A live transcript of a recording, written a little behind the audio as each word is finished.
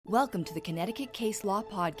Welcome to the Connecticut Case Law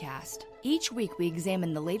Podcast. Each week we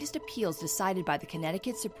examine the latest appeals decided by the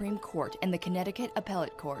Connecticut Supreme Court and the Connecticut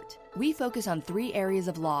Appellate Court. We focus on 3 areas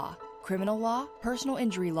of law: criminal law, personal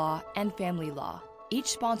injury law, and family law, each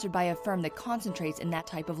sponsored by a firm that concentrates in that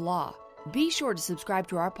type of law. Be sure to subscribe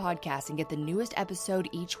to our podcast and get the newest episode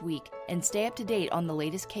each week and stay up to date on the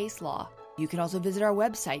latest case law. You can also visit our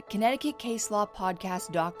website,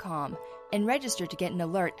 ConnecticutCaseLawPodcast.com, and register to get an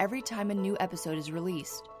alert every time a new episode is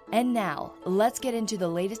released. And now, let's get into the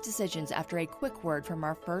latest decisions after a quick word from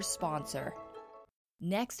our first sponsor.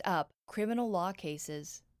 Next up, criminal law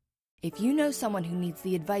cases. If you know someone who needs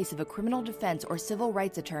the advice of a criminal defense or civil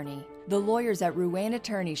rights attorney, the lawyers at Ruane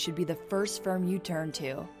Attorneys should be the first firm you turn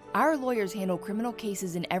to. Our lawyers handle criminal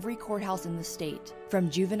cases in every courthouse in the state, from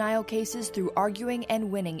juvenile cases through arguing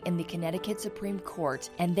and winning in the Connecticut Supreme Court,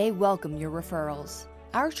 and they welcome your referrals.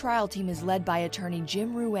 Our trial team is led by attorney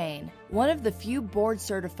Jim Ruane, one of the few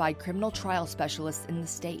board-certified criminal trial specialists in the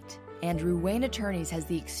state. And Ruane Attorneys has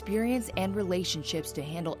the experience and relationships to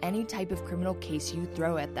handle any type of criminal case you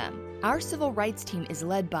throw at them. Our civil rights team is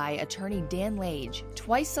led by attorney Dan Lage,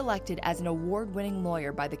 twice selected as an award-winning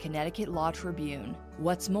lawyer by the Connecticut Law Tribune.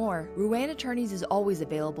 What's more, Ruane Attorneys is always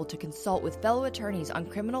available to consult with fellow attorneys on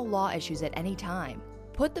criminal law issues at any time.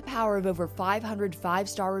 Put the power of over 500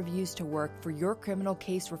 5-star reviews to work for your criminal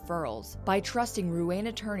case referrals by trusting Ruane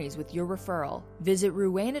Attorneys with your referral. Visit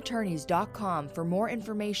RuaneAttorneys.com for more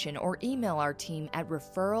information or email our team at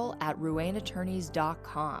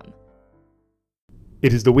referral@RuaneAttorneys.com.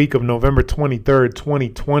 It is the week of November 23rd,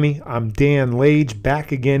 2020. I'm Dan Lage,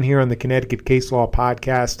 back again here on the Connecticut Case Law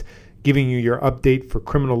Podcast, giving you your update for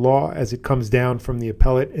criminal law as it comes down from the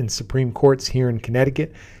appellate and Supreme Courts here in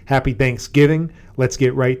Connecticut. Happy Thanksgiving. Let's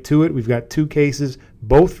get right to it. We've got 2 cases,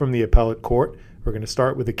 both from the appellate court. We're going to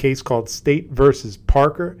start with a case called State v.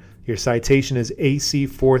 Parker. Your citation is AC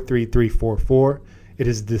 43344. It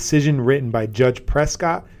is a decision written by Judge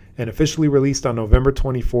Prescott and officially released on November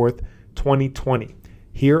 24th, 2020.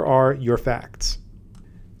 Here are your facts.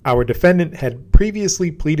 Our defendant had previously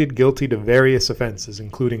pleaded guilty to various offenses,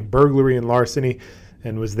 including burglary and larceny,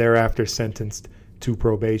 and was thereafter sentenced to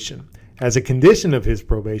probation. As a condition of his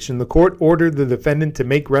probation, the court ordered the defendant to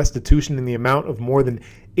make restitution in the amount of more than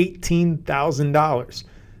 $18,000.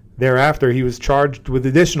 Thereafter, he was charged with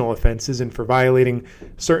additional offenses and for violating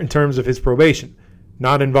certain terms of his probation,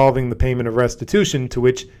 not involving the payment of restitution, to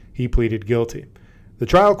which he pleaded guilty. The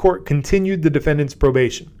trial court continued the defendant's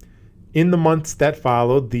probation. In the months that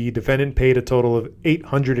followed, the defendant paid a total of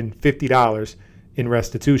 $850 in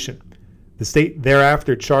restitution. The state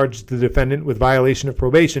thereafter charged the defendant with violation of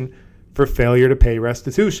probation for failure to pay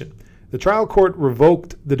restitution. The trial court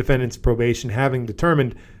revoked the defendant's probation, having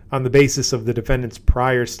determined, on the basis of the defendant's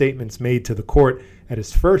prior statements made to the court at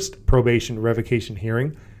his first probation revocation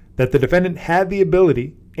hearing, that the defendant had the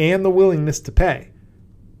ability and the willingness to pay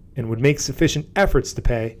and would make sufficient efforts to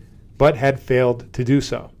pay, but had failed to do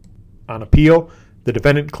so. On appeal, the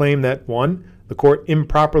defendant claimed that 1. The court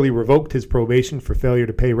improperly revoked his probation for failure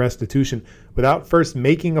to pay restitution without first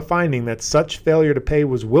making a finding that such failure to pay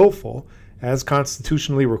was willful, as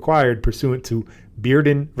constitutionally required pursuant to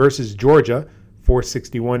Bearden v. Georgia,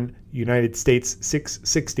 461 United States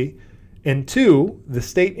 660. And 2. The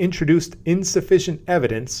state introduced insufficient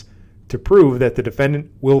evidence to prove that the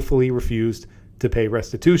defendant willfully refused to pay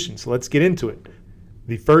restitution. So let's get into it.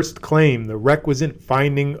 The first claim, the requisite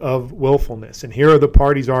finding of willfulness. And here are the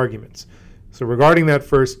parties' arguments. So regarding that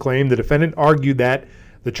first claim, the defendant argued that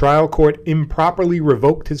the trial court improperly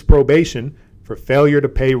revoked his probation for failure to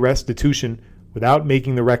pay restitution without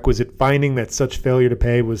making the requisite finding that such failure to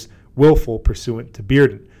pay was willful pursuant to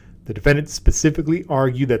Bearden. The defendant specifically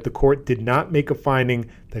argued that the court did not make a finding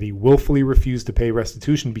that he willfully refused to pay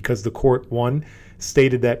restitution because the court, 1,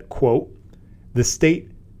 stated that, quote, the state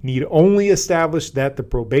need only establish that the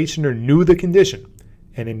probationer knew the condition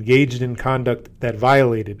and engaged in conduct that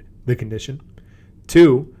violated the condition.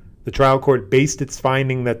 2, the trial court based its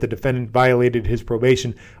finding that the defendant violated his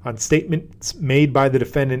probation on statements made by the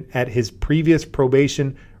defendant at his previous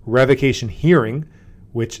probation revocation hearing,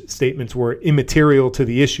 which statements were immaterial to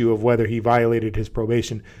the issue of whether he violated his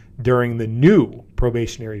probation during the new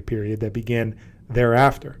probationary period that began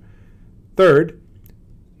thereafter. 3rd,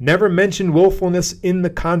 never mentioned willfulness in the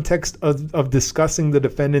context of discussing the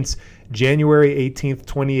defendant's January 18th,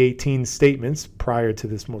 2018 statements prior to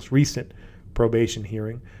this most recent probation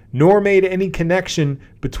hearing, nor made any connection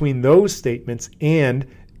between those statements and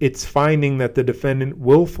its finding that the defendant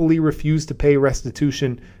willfully refused to pay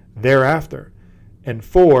restitution thereafter. And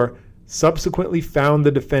 4, subsequently found the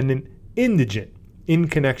defendant indigent in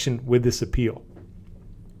connection with this appeal.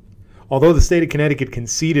 Although the state of Connecticut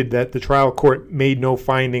conceded that the trial court made no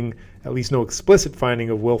finding, at least no explicit finding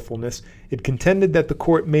of willfulness, it contended that the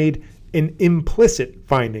court made an implicit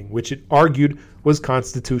finding, which it argued was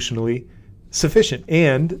constitutionally sufficient,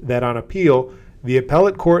 and that on appeal, the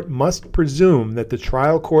appellate court must presume that the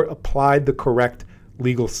trial court applied the correct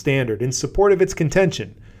legal standard. In support of its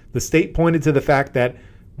contention, the state pointed to the fact that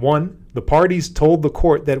 1. The parties told the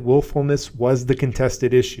court that willfulness was the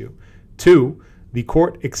contested issue. 2. The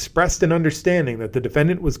court expressed an understanding that the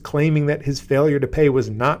defendant was claiming that his failure to pay was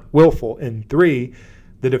not willful. And 3.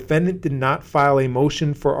 The defendant did not file a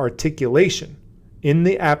motion for articulation, in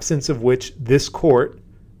the absence of which this court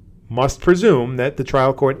must presume that the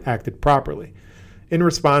trial court acted properly. In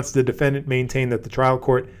response, the defendant maintained that the trial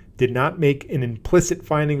court did not make an implicit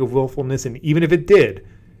finding of willfulness, and even if it did,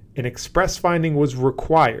 an express finding was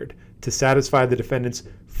required to satisfy the defendant's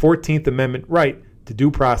 14th Amendment right to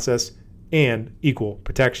due process and equal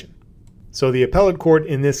protection. So the appellate court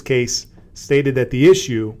in this case stated that the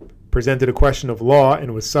issue presented a question of law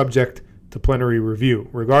and was subject to plenary review.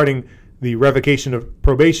 Regarding the revocation of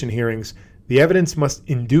probation hearings, the evidence must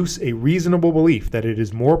induce a reasonable belief that it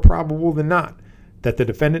is more probable than not that the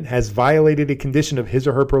defendant has violated a condition of his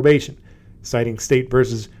or her probation, citing State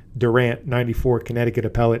versus Durant, 94 Connecticut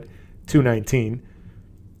Appellate 219.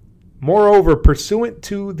 Moreover, pursuant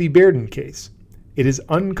to the Bearden case, it is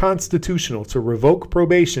unconstitutional to revoke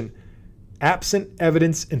probation absent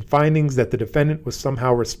evidence and findings that the defendant was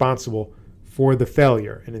somehow responsible for the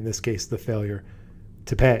failure, and in this case, the failure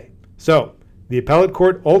to pay. So, the appellate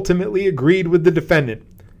court ultimately agreed with the defendant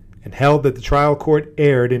and held that the trial court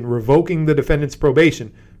erred in revoking the defendant's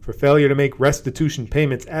probation for failure to make restitution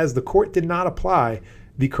payments, as the court did not apply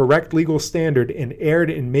the correct legal standard and erred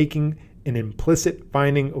in making an implicit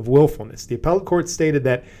finding of willfulness. The appellate court stated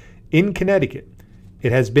that in Connecticut,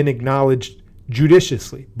 it has been acknowledged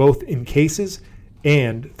judiciously, both in cases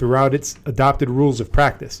and throughout its adopted rules of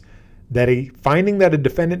practice, that a finding that a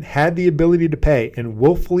defendant had the ability to pay and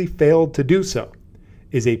willfully failed to do so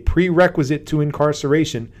is a prerequisite to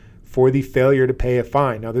incarceration for the failure to pay a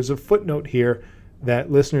fine. Now, there's a footnote here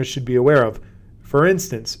that listeners should be aware of. For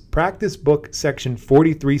instance, Practice Book Section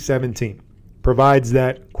 4317 provides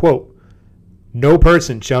that, quote, "No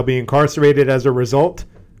person shall be incarcerated as a result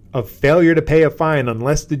of failure to pay a fine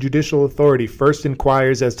unless the judicial authority first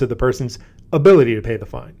inquires as to the person's ability to pay the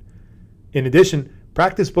fine." In addition,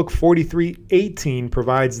 Practice Book 4318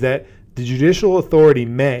 provides that the judicial authority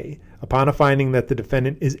may, upon a finding that the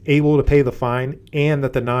defendant is able to pay the fine and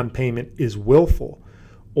that the non-payment is willful,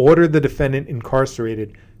 order the defendant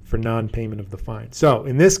incarcerated for non-payment of the fine. So,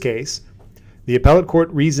 in this case, the appellate court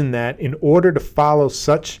reasoned that in order to follow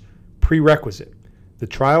such prerequisite, the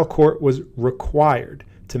trial court was required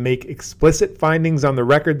to make explicit findings on the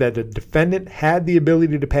record that the defendant had the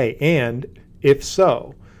ability to pay, and, if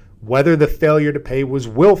so, whether the failure to pay was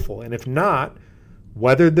willful, and if not,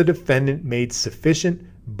 whether the defendant made sufficient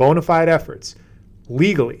bona fide efforts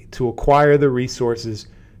legally to acquire the resources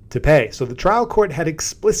to pay. So the trial court had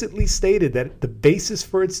explicitly stated that the basis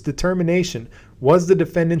for its determination was the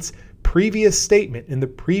defendant's previous statement in the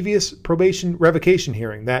previous probation revocation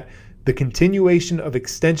hearing that the continuation of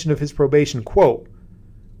extension of his probation, quote,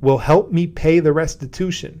 "will help me pay the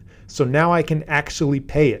restitution, so now I can actually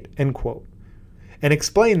pay it," end quote, and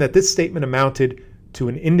explained that this statement amounted to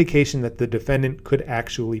an indication that the defendant could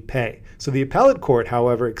actually pay. So the appellate court,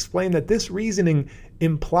 however, explained that this reasoning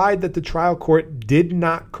implied that the trial court did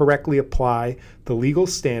not correctly apply the legal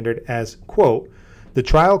standard as, quote, "the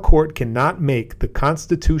trial court cannot make the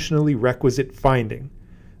constitutionally requisite finding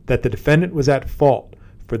that the defendant was at fault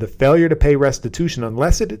for the failure to pay restitution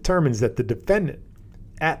unless it determines that the defendant,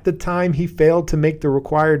 at the time he failed to make the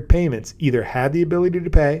required payments, either had the ability to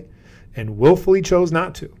pay and willfully chose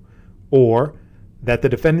not to, or that the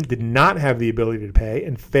defendant did not have the ability to pay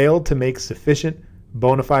and failed to make sufficient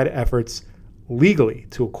bona fide efforts legally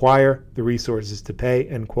to acquire the resources to pay,"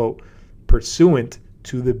 end quote, pursuant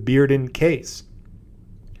to the Bearden case.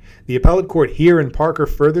 The appellate court here in Parker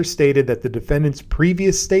further stated that the defendant's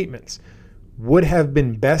previous statements would have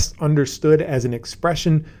been best understood as an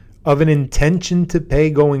expression of an intention to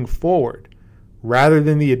pay going forward, rather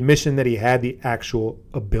than the admission that he had the actual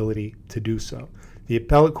ability to do so. The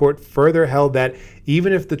appellate court further held that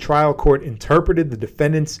even if the trial court interpreted the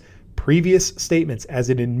defendant's previous statements as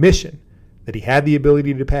an admission that he had the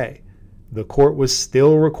ability to pay, the court was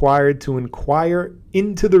still required to inquire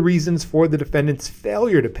into the reasons for the defendant's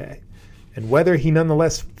failure to pay and whether he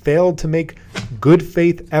nonetheless failed to make good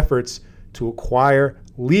faith efforts to acquire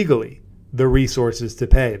legally the resources to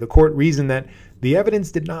pay. The court reasoned that the evidence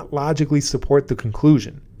did not logically support the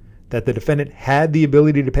conclusion that the defendant had the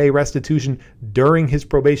ability to pay restitution during his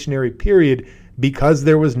probationary period because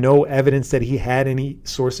there was no evidence that he had any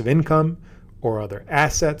source of income or other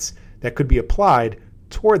assets that could be applied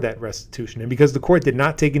toward that restitution. And because the court did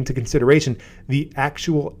not take into consideration the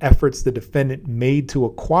actual efforts the defendant made to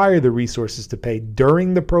acquire the resources to pay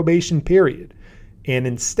during the probation period, and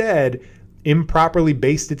instead improperly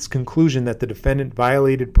based its conclusion that the defendant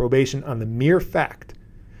violated probation on the mere fact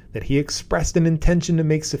that he expressed an intention to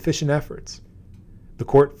make sufficient efforts, the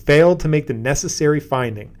court failed to make the necessary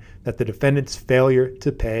finding that the defendant's failure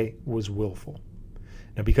to pay was willful.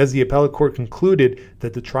 Now, because the appellate court concluded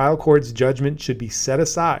that the trial court's judgment should be set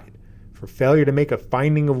aside for failure to make a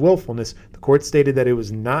finding of willfulness, the court stated that it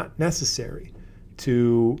was not necessary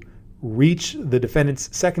to reach the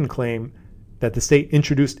defendant's second claim that the state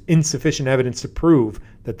introduced insufficient evidence to prove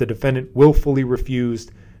that the defendant willfully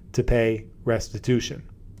refused to pay restitution.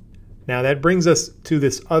 Now, that brings us to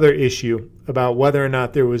this other issue about whether or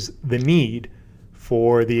not there was the need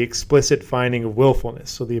for the explicit finding of willfulness.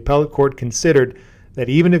 So the appellate court considered that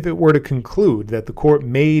even if it were to conclude that the court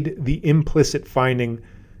made the implicit finding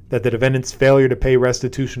that the defendant's failure to pay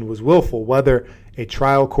restitution was willful, whether a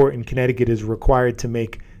trial court in Connecticut is required to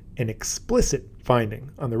make an explicit finding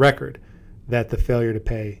on the record that the failure to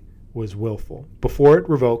pay was willful before it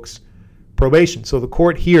revokes probation. So the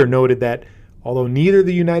court here noted that although neither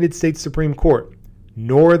the United States Supreme Court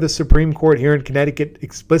nor the Supreme Court here in Connecticut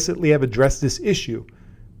explicitly have addressed this issue,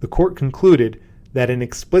 the court concluded that an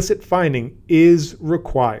explicit finding is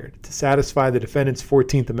required to satisfy the defendant's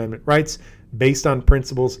 14th Amendment rights based on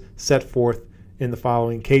principles set forth in the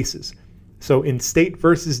following cases. So in State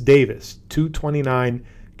v. Davis, 229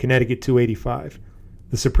 Connecticut 285,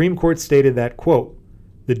 the Supreme Court stated that, quote,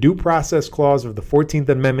 "The due process clause of the 14th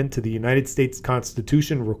Amendment to the United States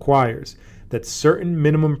Constitution requires that certain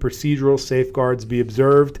minimum procedural safeguards be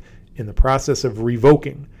observed in the process of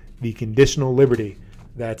revoking the conditional liberty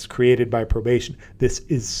that's created by probation. This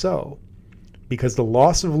is so because the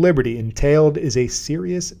loss of liberty entailed is a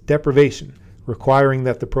serious deprivation requiring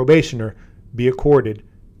that the probationer be accorded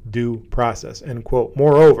due process," end quote.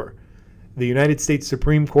 Moreover, the United States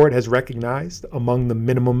Supreme Court has recognized among the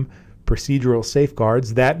minimum procedural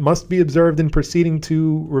safeguards that must be observed in proceeding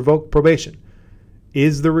to revoke probation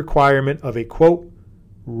is the requirement of a, quote,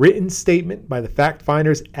 "written statement by the fact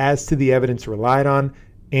finders as to the evidence relied on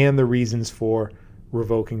and the reasons for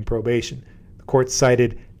revoking probation." The court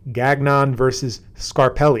cited Gagnon versus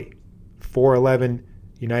Scarpelli, 411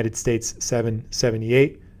 United States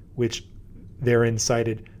 778, which therein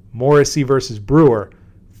cited Morrissey versus Brewer,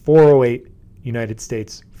 408 United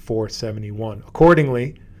States 471.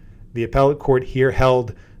 Accordingly, the appellate court here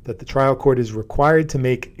held that the trial court is required to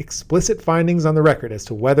make explicit findings on the record as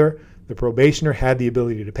to whether the probationer had the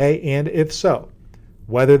ability to pay, and if so,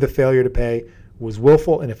 whether the failure to pay was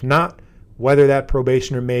willful, and if not, whether that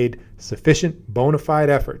probationer made sufficient bona fide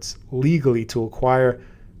efforts legally to acquire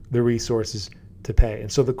the resources to pay.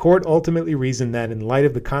 And so the court ultimately reasoned that in light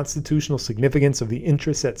of the constitutional significance of the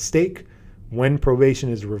interests at stake when probation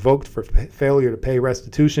is revoked for failure to pay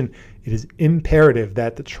restitution, it is imperative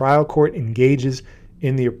that the trial court engages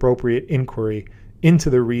in the appropriate inquiry into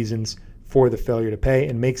the reasons for the failure to pay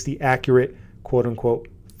and makes the accurate, quote-unquote,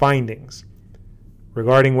 findings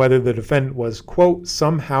regarding whether the defendant was, quote,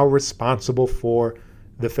 somehow responsible for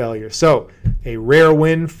the failure. So, a rare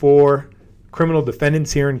win for criminal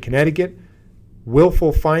defendants here in Connecticut.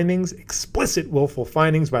 Willful findings, explicit willful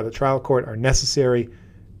findings by the trial court are necessary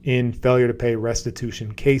in failure to pay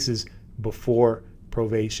restitution cases before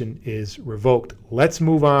probation is revoked. Let's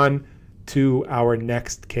move on to our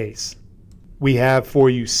next case. We have for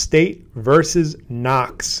you State versus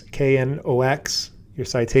Knox, Knox. Your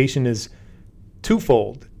citation is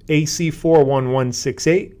twofold, AC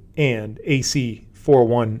 41168 and AC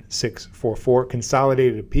 41644,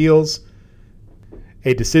 Consolidated Appeals.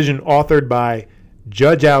 A decision authored by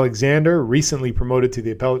Judge Alexander, recently promoted to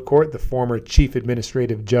the appellate court, the former chief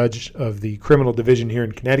administrative judge of the criminal division here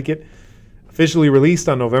in Connecticut. Officially released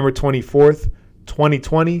on November 24th,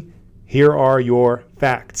 2020. Here are your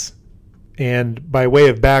facts. And by way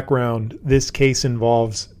of background, this case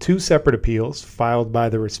involves two separate appeals filed by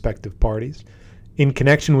the respective parties. In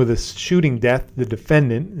connection with a shooting death, the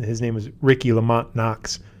defendant, his name was Ricky Lamont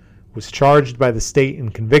Knox, was charged by the state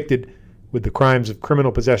and convicted with the crimes of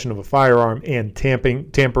criminal possession of a firearm and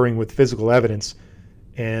tampering with physical evidence,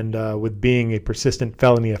 and with being a persistent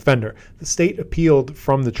felony offender. The state appealed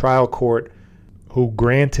from the trial court, who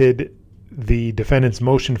granted the defendant's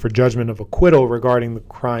motion for judgment of acquittal regarding the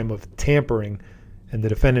crime of tampering, and the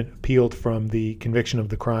defendant appealed from the conviction of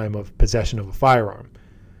the crime of possession of a firearm.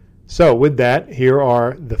 So with that, here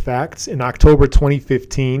are the facts. In October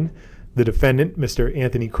 2015, the defendant, Mr.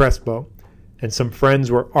 Anthony Crespo, and some friends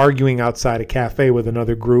were arguing outside a cafe with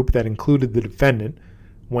another group that included the defendant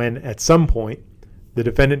when, at some point, the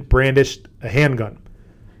defendant brandished a handgun.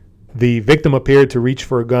 The victim appeared to reach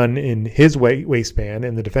for a gun in his waistband,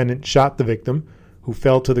 and the defendant shot the victim, who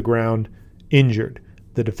fell to the ground injured.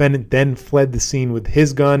 The defendant then fled the scene with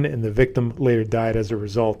his gun, and the victim later died as a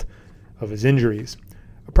result of his injuries.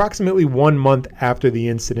 Approximately 1 month after the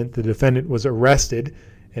incident, the defendant was arrested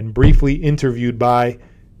and briefly interviewed by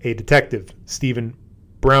a detective, Stephen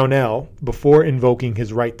Brownell, before invoking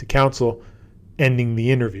his right to counsel, ending the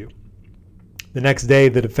interview. The next day,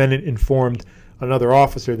 the defendant informed another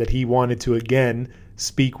officer that he wanted to again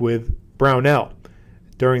speak with Brownell.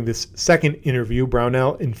 During this second interview,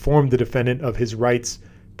 Brownell informed the defendant of his rights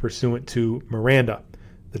pursuant to Miranda.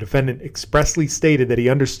 The defendant expressly stated that he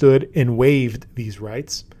understood and waived these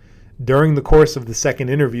rights. During the course of the second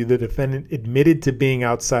interview, the defendant admitted to being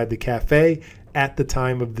outside the cafe at the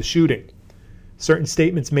time of the shooting. Certain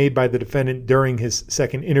statements made by the defendant during his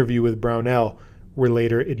second interview with Brownell were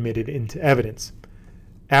later admitted into evidence.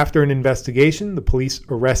 After an investigation, the police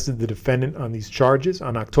arrested the defendant on these charges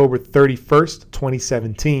on October 31st,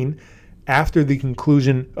 2017. After the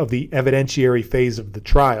conclusion of the evidentiary phase of the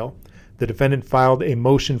trial, the defendant filed a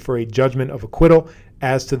motion for a judgment of acquittal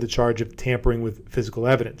as to the charge of tampering with physical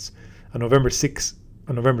evidence. On November 6,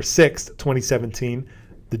 2017,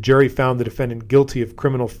 the jury found the defendant guilty of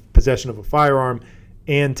criminal possession of a firearm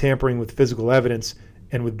and tampering with physical evidence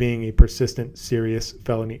and with being a persistent serious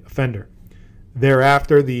felony offender.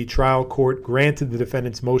 Thereafter, the trial court granted the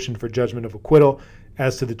defendant's motion for judgment of acquittal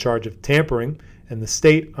as to the charge of tampering, and the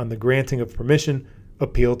state, on the granting of permission,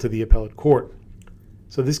 appealed to the appellate court.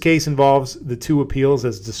 So this case involves the two appeals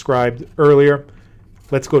as described earlier.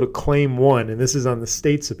 Let's go to Claim 1, and this is on the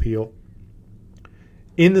state's appeal.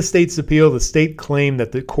 In the state's appeal, the state claimed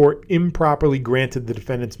that the court improperly granted the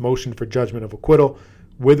defendant's motion for judgment of acquittal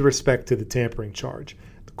with respect to the tampering charge.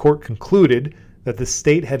 The court concluded that the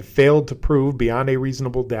state had failed to prove beyond a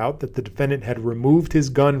reasonable doubt that the defendant had removed his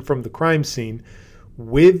gun from the crime scene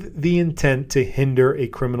with the intent to hinder a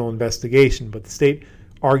criminal investigation, but the state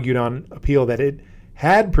argued on appeal that it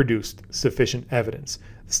had produced sufficient evidence.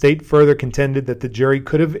 The state further contended that the jury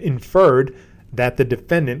could have inferred that the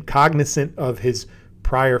defendant, cognizant of his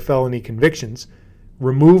prior felony convictions,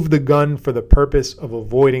 removed the gun for the purpose of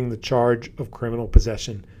avoiding the charge of criminal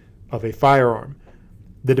possession of a firearm.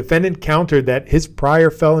 The defendant countered that his prior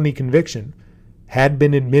felony conviction had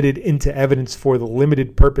been admitted into evidence for the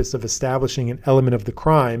limited purpose of establishing an element of the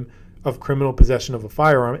crime of criminal possession of a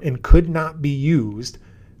firearm and could not be used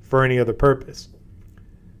for any other purpose.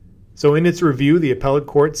 So in its review, the appellate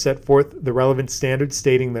court set forth the relevant standards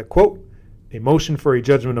stating that, quote, a motion for a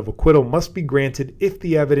judgment of acquittal must be granted if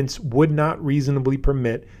the evidence would not reasonably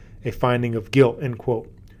permit a finding of guilt, end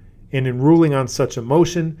quote. And in ruling on such a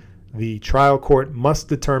motion, the trial court must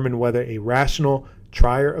determine whether a rational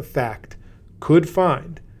trier of fact could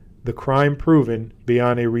find the crime proven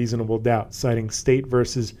beyond a reasonable doubt, citing State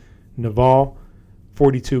versus Naval,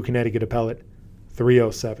 42 Connecticut Appellate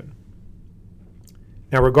 307.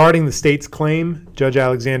 Now, regarding the state's claim, Judge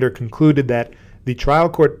Alexander concluded that the trial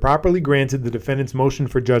court properly granted the defendant's motion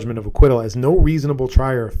for judgment of acquittal as no reasonable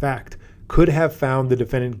trier of fact could have found the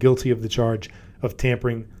defendant guilty of the charge of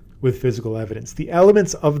tampering with physical evidence. The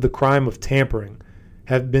elements of the crime of tampering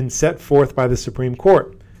have been set forth by the Supreme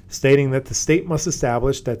Court, stating that the state must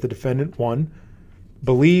establish that the defendant, 1,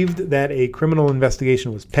 believed that a criminal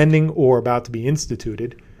investigation was pending or about to be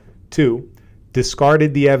instituted, 2,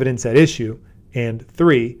 discarded the evidence at issue, and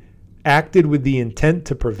 3, acted with the intent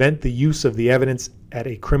to prevent the use of the evidence at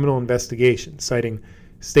a criminal investigation, citing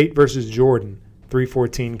State v. Jordan,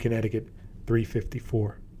 314 Connecticut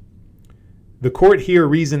 354. The court here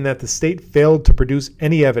reasoned that the state failed to produce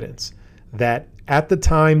any evidence that at the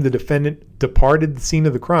time the defendant departed the scene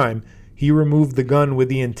of the crime, he removed the gun with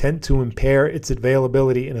the intent to impair its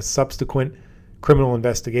availability in a subsequent criminal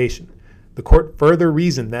investigation. The court further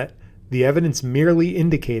reasoned that the evidence merely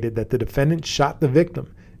indicated that the defendant shot the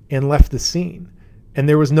victim and left the scene, and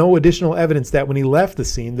there was no additional evidence that when he left the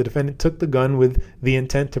scene, the defendant took the gun with the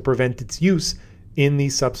intent to prevent its use in the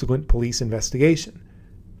subsequent police investigation.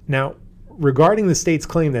 Now, regarding the state's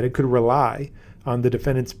claim that it could rely on the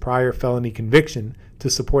defendant's prior felony conviction to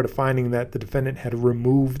support a finding that the defendant had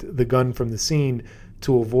removed the gun from the scene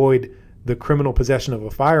to avoid the criminal possession of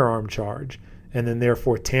a firearm charge and then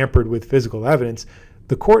therefore tampered with physical evidence,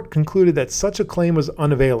 the court concluded that such a claim was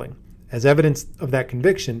unavailing, as evidence of that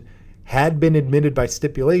conviction had been admitted by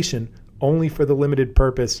stipulation only for the limited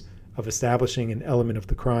purpose of establishing an element of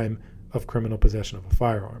the crime of criminal possession of a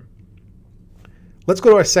firearm. Let's go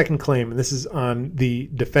to our second claim, and this is on the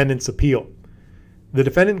defendant's appeal. The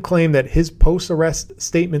defendant claimed that his post-arrest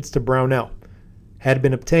statements to Brownell had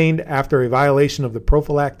been obtained after a violation of the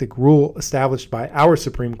prophylactic rule established by our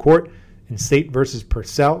Supreme Court in State v.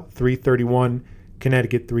 Purcell, 331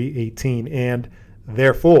 Connecticut 318, and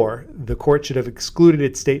therefore the court should have excluded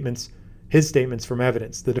his statements from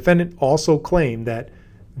evidence. The defendant also claimed that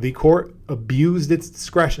the court abused its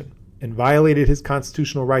discretion and violated his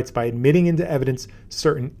constitutional rights by admitting into evidence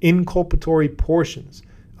certain inculpatory portions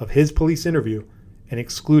of his police interview and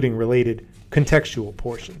excluding related contextual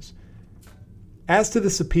portions. As to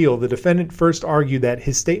this appeal, the defendant first argued that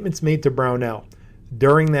his statements made to Brownell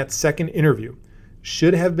during that second interview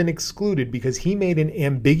should have been excluded because he made an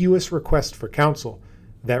ambiguous request for counsel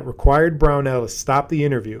that required Brownell to stop the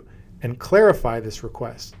interview and clarify this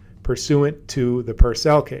request pursuant to the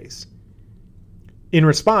Purcell case. In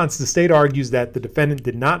response, the state argues that the defendant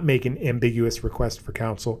did not make an ambiguous request for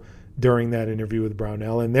counsel during that interview with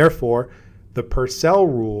Brownell, and therefore the Purcell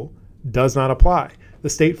rule does not apply. The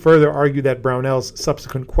state further argued that Brownell's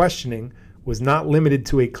subsequent questioning was not limited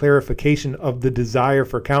to a clarification of the desire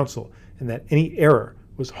for counsel, and that any error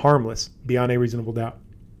was harmless beyond a reasonable doubt.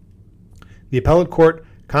 The appellate court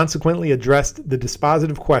consequently addressed the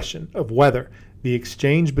dispositive question of whether the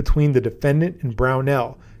exchange between the defendant and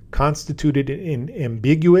Brownell constituted an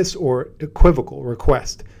ambiguous or equivocal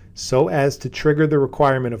request so as to trigger the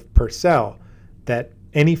requirement of Purcell that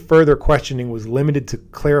any further questioning was limited to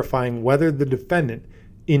clarifying whether the defendant,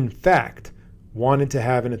 in fact, wanted to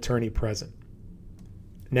have an attorney present.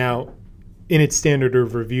 Now, in its standard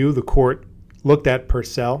of review, the court looked at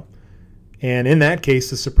Purcell, and in that case,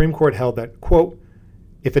 the Supreme Court held that, quote,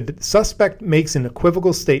 if a suspect makes an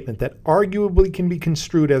equivocal statement that arguably can be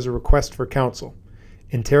construed as a request for counsel,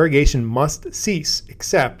 interrogation must cease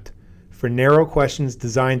except for narrow questions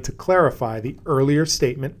designed to clarify the earlier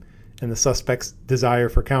statement and the suspect's desire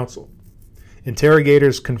for counsel.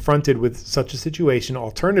 Interrogators confronted with such a situation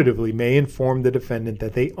alternatively may inform the defendant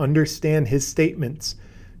that they understand his statements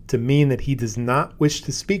to mean that he does not wish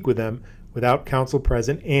to speak with them without counsel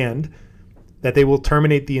present and that they will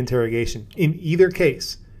terminate the interrogation. In either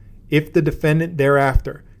case, if the defendant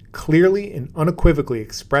thereafter clearly and unequivocally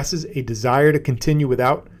expresses a desire to continue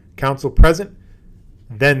without counsel present,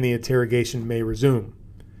 then the interrogation may resume.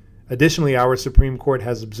 Additionally, our Supreme Court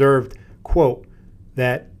has observed, quote,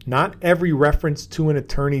 that not every reference to an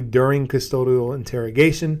attorney during custodial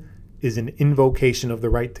interrogation is an invocation of the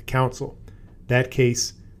right to counsel. That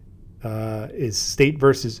case is State v.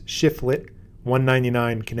 Shiflett,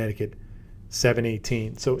 199 Connecticut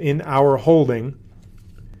 718. So in our holding,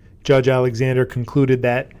 Judge Alexander concluded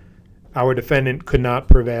that our defendant could not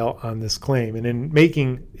prevail on this claim. And in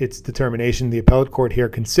making its determination, the appellate court here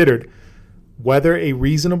considered whether a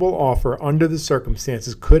reasonable offer under the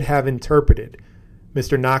circumstances could have interpreted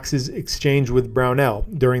Mr. Knox's exchange with Brownell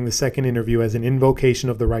during the second interview as an invocation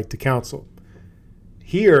of the right to counsel.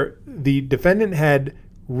 Here, the defendant had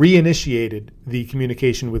reinitiated the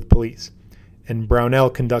communication with police, and Brownell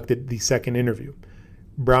conducted the second interview.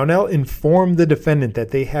 Brownell informed the defendant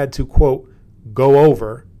that they had to, quote, go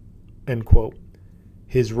over, end quote,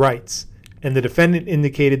 his rights, and the defendant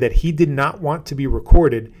indicated that he did not want to be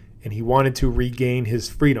recorded and he wanted to regain his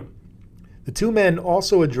freedom. The two men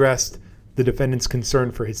also addressed the defendant's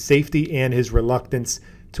concern for his safety and his reluctance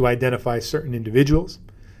to identify certain individuals.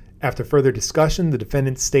 After further discussion, the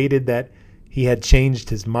defendant stated that he had changed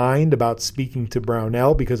his mind about speaking to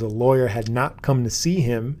Brownell because a lawyer had not come to see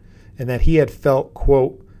him and that he had felt,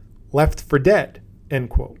 quote, left for dead, end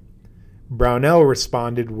quote. Brownell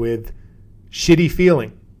responded with, shitty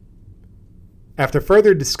feeling. After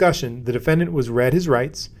further discussion, the defendant was read his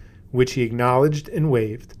rights, which he acknowledged and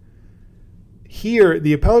waived. Here,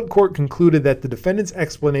 the appellate court concluded that the defendant's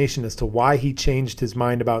explanation as to why he changed his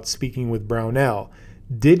mind about speaking with Brownell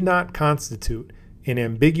did not constitute an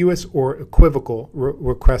ambiguous or equivocal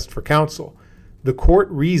request for counsel. The court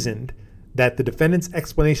reasoned that the defendant's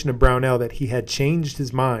explanation of Brownell that he had changed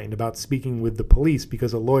his mind about speaking with the police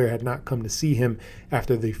because a lawyer had not come to see him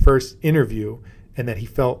after the first interview and that he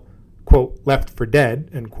felt, quote, left for dead,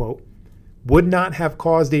 end quote, would not have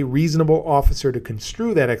caused a reasonable officer to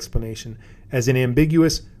construe that explanation as an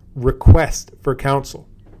ambiguous request for counsel,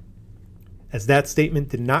 as that statement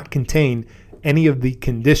did not contain any of the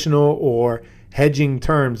conditional or hedging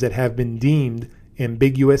terms that have been deemed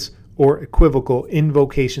ambiguous or equivocal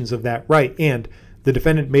invocations of that right, and the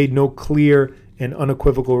defendant made no clear and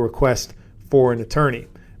unequivocal request for an attorney.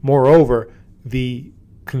 Moreover, the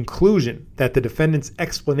conclusion that the defendant's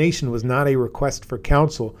explanation was not a request for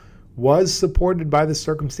counsel was supported by the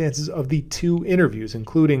circumstances of the two interviews,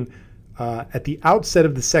 including at the outset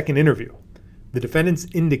of the second interview, the defendant's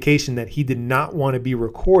indication that he did not want to be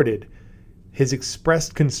recorded, his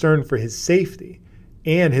expressed concern for his safety,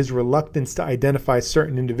 and his reluctance to identify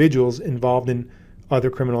certain individuals involved in other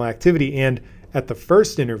criminal activity. And at the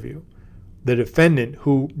first interview, the defendant,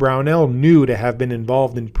 who Brownell knew to have been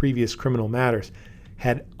involved in previous criminal matters,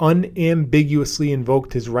 had unambiguously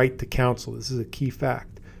invoked his right to counsel. This is a key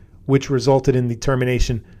fact, which resulted in the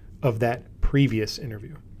termination of that previous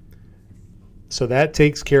interview. So that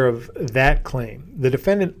takes care of that claim. The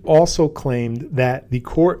defendant also claimed that the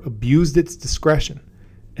court abused its discretion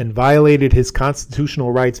and violated his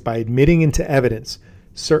constitutional rights by admitting into evidence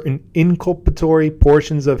certain inculpatory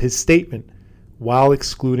portions of his statement while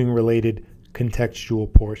excluding related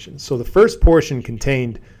contextual portions. So the first portion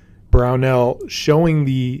contained Brownell showing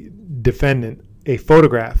the defendant a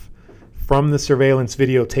photograph from the surveillance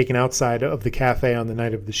video taken outside of the cafe on the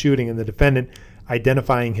night of the shooting, and the defendant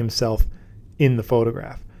identifying himself in the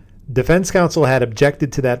photograph. Defense counsel had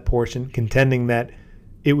objected to that portion, contending that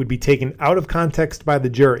it would be taken out of context by the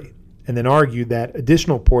jury, and then argued that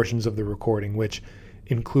additional portions of the recording, which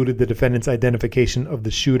included the defendant's identification of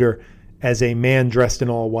the shooter as a man dressed in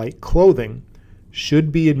all white clothing,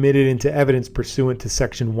 should be admitted into evidence pursuant to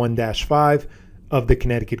Section 1-5 of the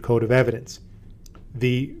Connecticut Code of Evidence.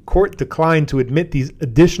 The court declined to admit these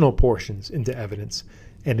additional portions into evidence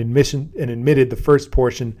and admitted the first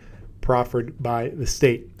portion proffered by the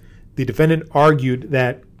state. The defendant argued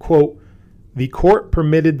that, quote, the court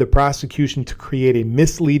permitted the prosecution to create a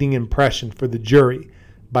misleading impression for the jury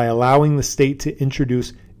by allowing the state to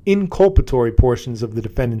introduce inculpatory portions of the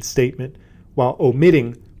defendant's statement while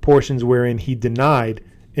omitting portions wherein he denied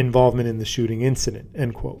involvement in the shooting incident,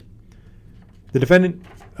 end quote. The defendant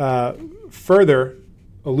further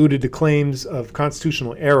alluded to claims of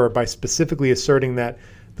constitutional error by specifically asserting that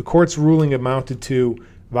the court's ruling amounted to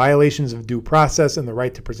violations of due process and the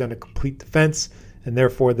right to present a complete defense, and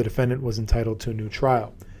therefore the defendant was entitled to a new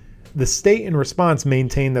trial. The state, in response,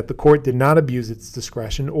 maintained that the court did not abuse its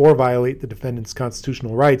discretion or violate the defendant's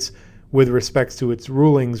constitutional rights with respect to its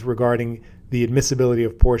rulings regarding the admissibility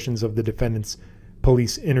of portions of the defendant's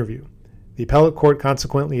police interview. The appellate court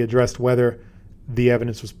consequently addressed whether the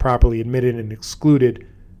evidence was properly admitted and excluded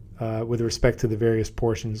with respect to the various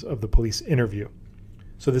portions of the police interview.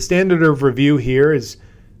 So the standard of review here is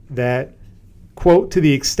that, quote, to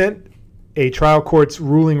the extent a trial court's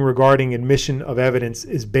ruling regarding admission of evidence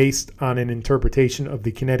is based on an interpretation of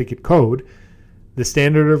the Connecticut Code, the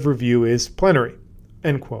standard of review is plenary,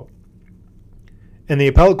 end quote. And the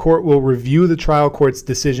appellate court will review the trial court's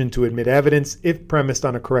decision to admit evidence if premised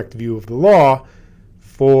on a correct view of the law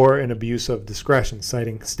for an abuse of discretion,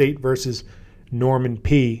 citing State versus Norman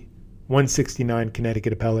P. 169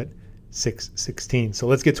 Connecticut Appellate 616. So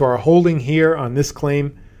let's get to our holding here on this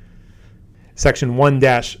claim. Section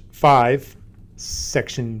 1-5,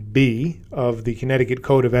 Section B of the Connecticut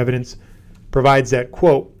Code of Evidence provides that,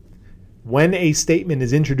 quote, when a statement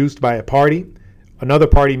is introduced by a party, another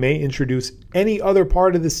party may introduce any other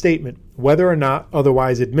part of the statement, whether or not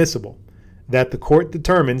otherwise admissible, that the court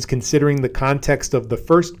determines, considering the context of the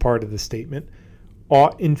first part of the statement,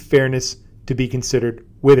 ought in fairness to be considered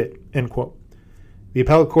with it, end quote. The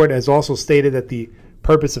appellate court has also stated that the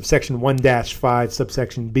purpose of Section 1-5,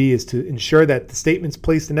 subsection B, is to ensure that the statements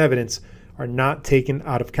placed in evidence are not taken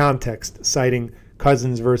out of context, citing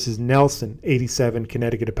Cousins versus Nelson, 87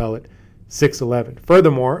 Connecticut Appellate 611.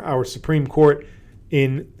 Furthermore, our Supreme Court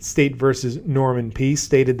in State versus Norman P.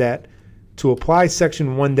 stated that to apply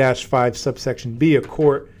Section 1-5, subsection B, a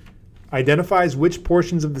court identifies which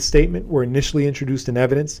portions of the statement were initially introduced in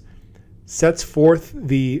evidence, sets forth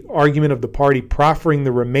the argument of the party proffering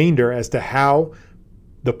the remainder as to how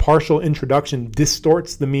the partial introduction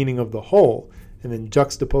distorts the meaning of the whole, and then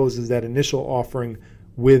juxtaposes that initial offering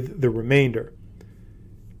with the remainder.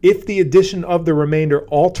 If the addition of the remainder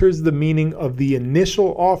alters the meaning of the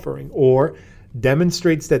initial offering or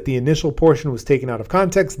demonstrates that the initial portion was taken out of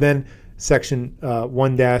context, then Section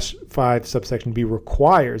 1-5, subsection B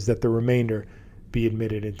requires that the remainder be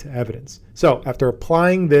admitted into evidence. So, after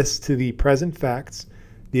applying this to the present facts,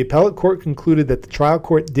 the appellate court concluded that the trial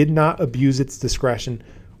court did not abuse its discretion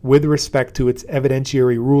with respect to its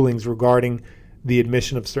evidentiary rulings regarding the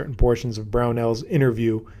admission of certain portions of Brownell's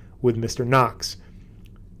interview with Mr. Knox.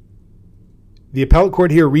 The appellate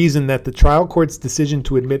court here reasoned that the trial court's decision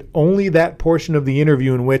to admit only that portion of the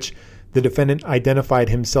interview in which the defendant identified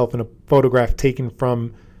himself in a photograph taken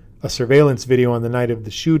from a surveillance video on the night of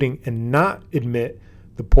the shooting and not admit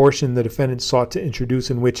the portion the defendant sought to introduce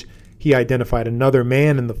in which he identified another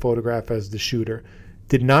man in the photograph as the shooter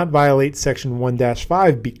did not violate Section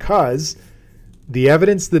 1-5 because the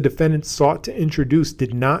evidence the defendant sought to introduce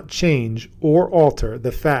did not change or alter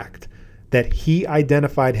the fact that he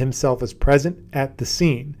identified himself as present at the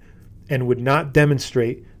scene and would not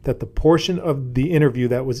demonstrate that the portion of the interview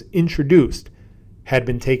that was introduced had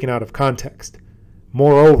been taken out of context.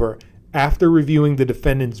 Moreover, after reviewing the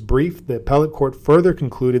defendant's brief, the appellate court further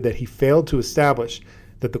concluded that he failed to establish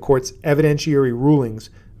that the court's evidentiary rulings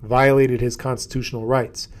violated his constitutional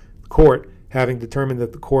rights. The court, having determined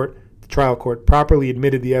that the trial court properly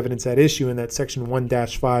admitted the evidence at issue and that Section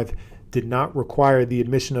 1-5 did not require the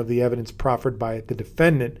admission of the evidence proffered by the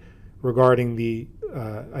defendant regarding the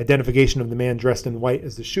identification of the man dressed in white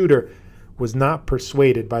as the shooter, was not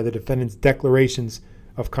persuaded by the defendant's declarations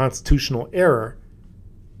of constitutional error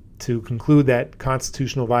to conclude that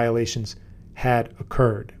constitutional violations had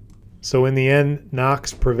occurred. So in the end,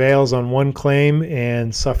 Knox prevails on one claim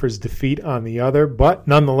and suffers defeat on the other. But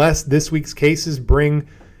nonetheless, this week's cases bring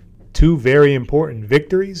two very important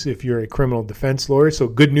victories if you're a criminal defense lawyer. So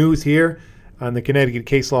good news here on the Connecticut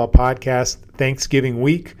Case Law Podcast, Thanksgiving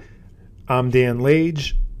week. I'm Dan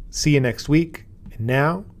Lage. See you next week. And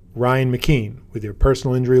now, Ryan McKean with your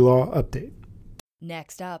personal injury law update.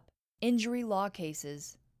 Next up, injury law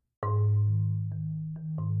cases.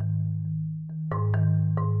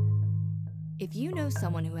 If you know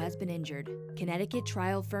someone who has been injured, Connecticut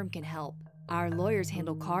Trial Firm can help. Our lawyers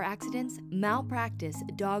handle car accidents, malpractice,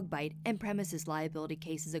 dog bite, and premises liability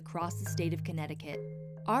cases across the state of Connecticut.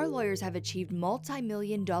 Our lawyers have achieved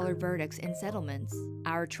multi-million-dollar verdicts and settlements.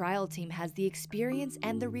 Our trial team has the experience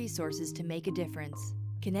and the resources to make a difference.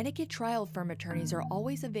 Connecticut Trial Firm attorneys are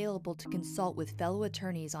always available to consult with fellow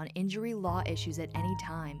attorneys on injury law issues at any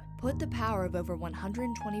time. Put the power of over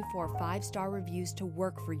 124 five-star reviews to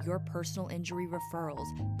work for your personal injury referrals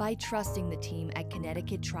by trusting the team at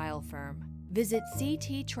Connecticut Trial Firm. Visit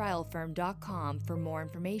cttrialfirm.com for more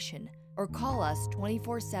information or call us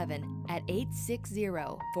 24/7 at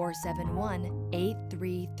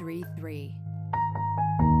 860-471-8333.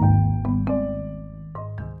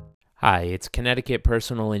 Hi, it's Connecticut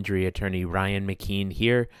personal injury attorney Ryan McKean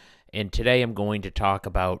here, and today I'm going to talk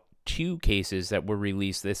about two cases that were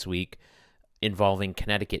released this week involving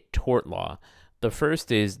Connecticut tort law. The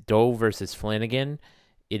first is Doe versus Flanagan.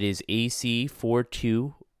 It is AC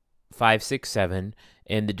 42567,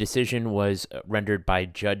 and the decision was rendered by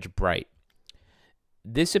Judge Bright.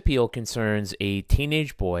 This appeal concerns a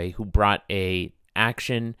teenage boy who brought an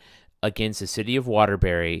action against the city of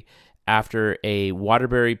Waterbury after a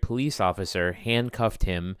Waterbury police officer handcuffed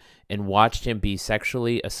him and watched him be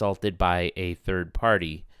sexually assaulted by a third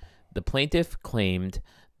party. The plaintiff claimed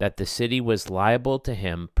that the city was liable to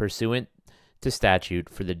him pursuant to statute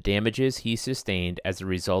for the damages he sustained as a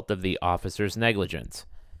result of the officer's negligence,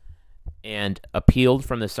 and appealed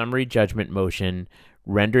from the summary judgment motion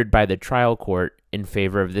rendered by the trial court in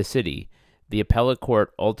favor of the city. The appellate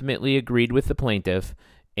court ultimately agreed with the plaintiff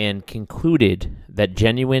and concluded that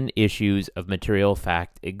genuine issues of material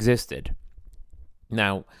fact existed.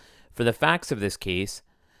 Now, for the facts of this case,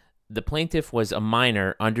 the plaintiff was a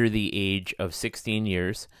minor under the age of 16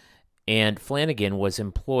 years, and Flanagan was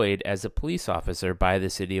employed as a police officer by the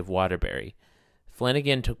city of Waterbury.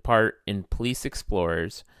 Flanagan took part in Police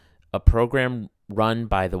Explorers, a program run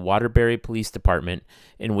by the Waterbury Police Department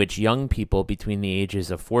in which young people between the ages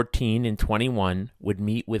of 14 and 21 would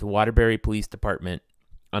meet with Waterbury Police Department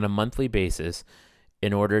on a monthly basis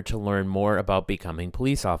in order to learn more about becoming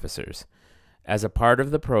police officers. As a part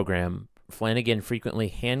of the program, Flanagan frequently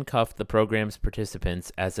handcuffed the program's participants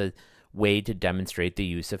as a way to demonstrate the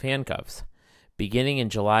use of handcuffs. Beginning in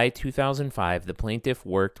July 2005, the plaintiff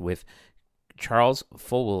worked with Charles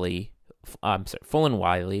Fullenwiley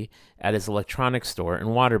at his electronics store in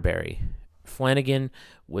Waterbury. Flanagan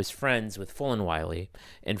was friends with Fullenwiley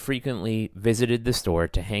and frequently visited the store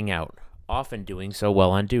to hang out, often doing so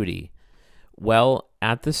while on duty. While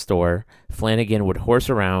at the store, Flanagan would horse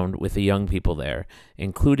around with the young people there,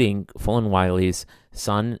 including Fullenwiley's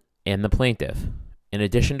son and the plaintiff. In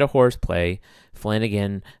addition to horseplay,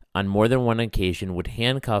 Flanagan on more than one occasion would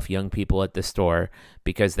handcuff young people at the store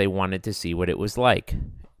because they wanted to see what it was like.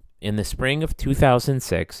 In the spring of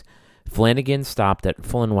 2006, Flanagan stopped at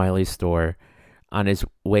Fullenwiley's store on his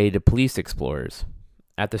way to Police Explorers.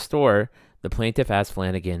 At the store, the plaintiff asked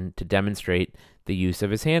Flanagan to demonstrate the use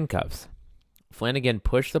of his handcuffs. Flanagan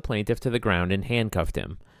pushed the plaintiff to the ground and handcuffed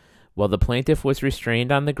him. While the plaintiff was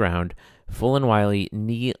restrained on the ground, Fullenwiley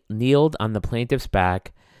kneeled on the plaintiff's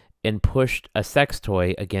back and pushed a sex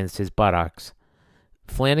toy against his buttocks.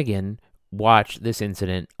 Flanagan watched this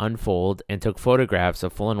incident unfold and took photographs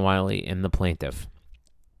of Fullenwiley and the plaintiff.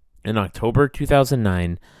 In October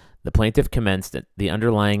 2009, the plaintiff commenced the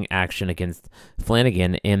underlying action against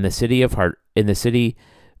Flanagan and the city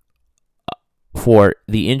for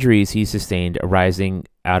the injuries he sustained arising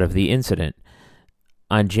out of the incident.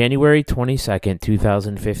 On January 22,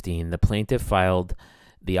 2015, the plaintiff filed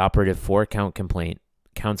the operative 4-count complaint.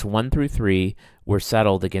 Counts 1 through 3 were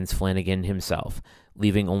settled against Flanagan himself,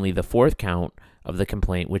 leaving only the 4th count of the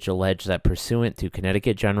complaint, which alleged that pursuant to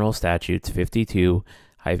Connecticut General Statutes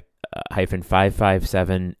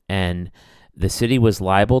 52-557N, the city was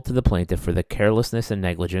liable to the plaintiff for the carelessness and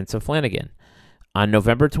negligence of Flanagan. On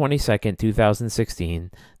November 22,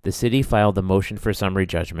 2016, the city filed a motion for summary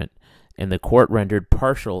judgment, and the court rendered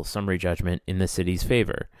partial summary judgment in the city's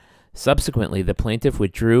favor. Subsequently, the plaintiff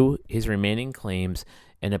withdrew his remaining claims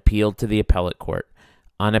and appealed to the appellate court.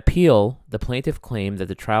 On appeal, the plaintiff claimed that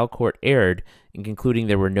the trial court erred in concluding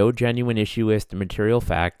there were no genuine issue as to material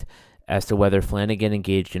fact as to whether Flanagan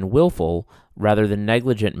engaged in willful rather than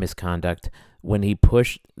negligent misconduct when he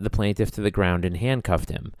pushed the plaintiff to the ground and handcuffed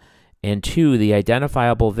him. And 2, the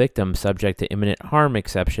identifiable victim subject to imminent harm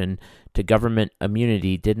exception to government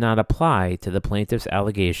immunity did not apply to the plaintiff's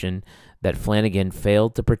allegation that Flanagan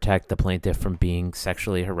failed to protect the plaintiff from being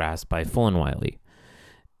sexually harassed by Fullenwiley.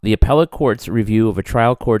 The appellate court's review of a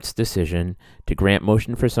trial court's decision to grant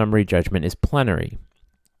motion for summary judgment is plenary.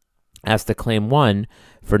 As to Claim 1,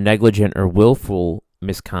 for negligent or willful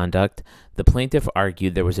misconduct, the plaintiff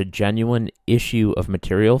argued there was a genuine issue of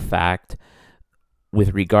material fact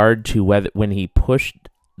with regard to whether when he pushed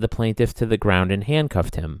the plaintiff to the ground and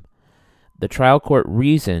handcuffed him. The trial court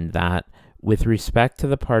reasoned that, with respect to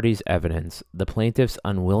the party's evidence, the plaintiff's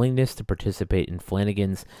unwillingness to participate in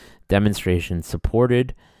Flanagan's demonstration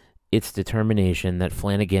supported its determination that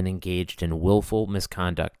Flanagan engaged in willful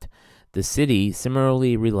misconduct. The city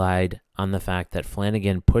similarly relied on the fact that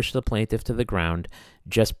Flanagan pushed the plaintiff to the ground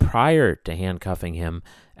just prior to handcuffing him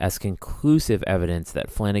as conclusive evidence that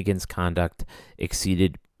Flanagan's conduct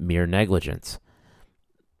exceeded mere negligence.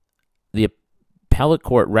 The appellate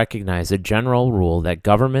court recognized a general rule that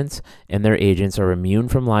governments and their agents are immune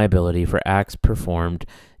from liability for acts performed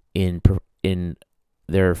in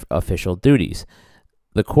their official duties.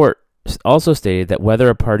 The court also stated that whether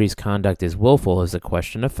a party's conduct is willful is a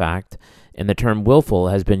question of fact, and the term willful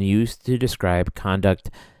has been used to describe conduct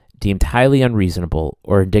deemed highly unreasonable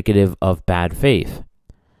or indicative of bad faith.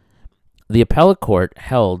 The appellate court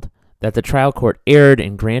held that the trial court erred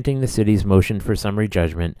in granting the city's motion for summary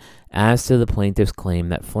judgment as to the plaintiff's claim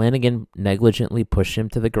that Flanagan negligently pushed him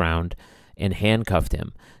to the ground and handcuffed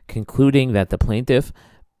him, concluding that the plaintiff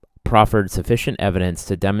proffered sufficient evidence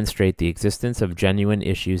to demonstrate the existence of genuine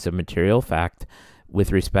issues of material fact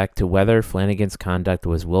with respect to whether Flanagan's conduct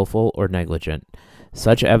was willful or negligent.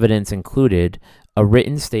 Such evidence included a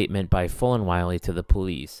written statement by Fullenwiley to the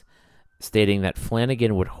police, stating that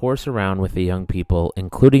Flanagan would horse around with the young people,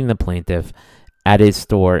 including the plaintiff, at his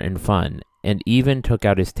store in fun, and even took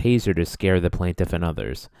out his taser to scare the plaintiff and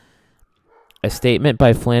others. A statement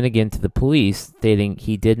by Flanagan to the police stating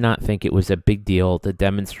he did not think it was a big deal to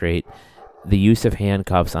demonstrate the use of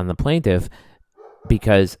handcuffs on the plaintiff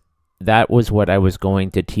because that was what I was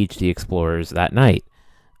going to teach the explorers that night.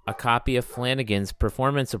 A copy of Flanagan's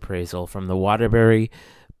performance appraisal from the Waterbury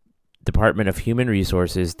Department of Human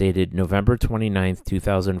Resources dated November 29,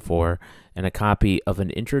 2004, and a copy of an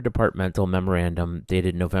interdepartmental memorandum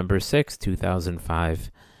dated November 6,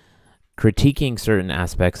 2005, critiquing certain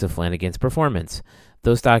aspects of Flanagan's performance.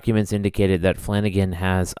 Those documents indicated that Flanagan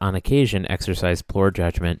has, on occasion, exercised poor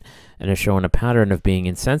judgment and has shown a pattern of being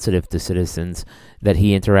insensitive to citizens that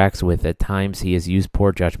he interacts with. At times, he has used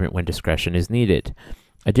poor judgment when discretion is needed.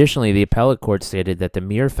 Additionally, the appellate court stated that the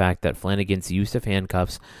mere fact that Flanagan's use of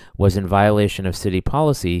handcuffs was in violation of city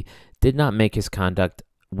policy did not make his conduct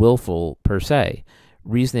willful per se,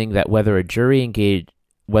 reasoning that whether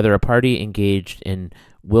a party engaged in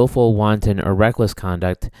willful, wanton, or reckless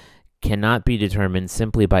conduct cannot be determined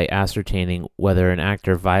simply by ascertaining whether an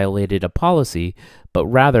actor violated a policy, but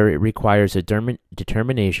rather it requires a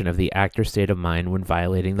determination of the actor's state of mind when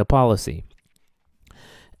violating the policy.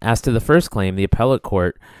 As to the first claim, the appellate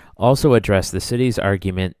court also addressed the city's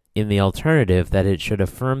argument in the alternative that it should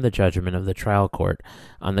affirm the judgment of the trial court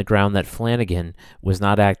on the ground that Flanagan was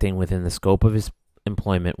not acting within the scope of his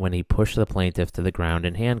employment when he pushed the plaintiff to the ground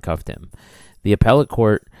and handcuffed him. The appellate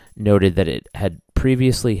court noted that it had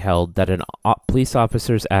previously held that a police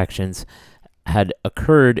officer's actions had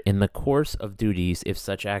occurred in the course of duties if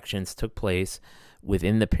such actions took place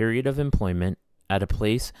within the period of employment at a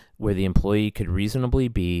place where the employee could reasonably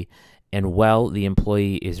be and while the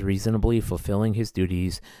employee is reasonably fulfilling his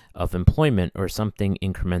duties of employment or something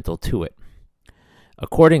incremental to it.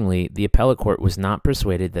 Accordingly, the appellate court was not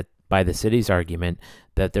persuaded that by the city's argument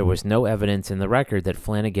that there was no evidence in the record that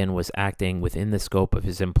Flanagan was acting within the scope of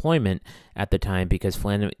his employment at the time, because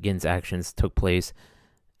Flanagan's actions took place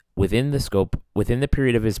within the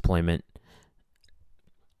period of his employment.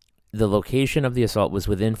 The location of the assault was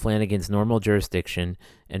within Flanagan's normal jurisdiction,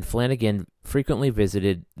 and Flanagan frequently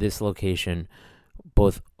visited this location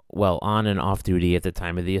both while on and off duty at the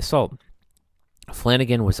time of the assault.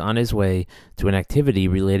 Flanagan was on his way to an activity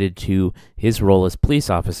related to his role as police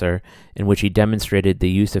officer, in which he demonstrated the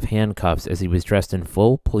use of handcuffs as he was dressed in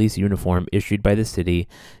full police uniform issued by the city,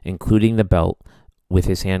 including the belt with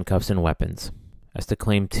his handcuffs and weapons. As to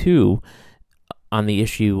claim 2, on the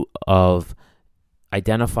issue of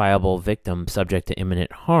identifiable victim subject to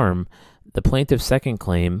imminent harm, the plaintiff's second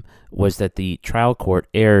claim was that the trial court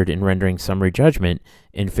erred in rendering summary judgment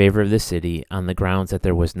in favor of the city on the grounds that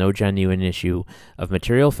there was no genuine issue of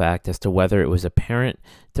material fact as to whether it was apparent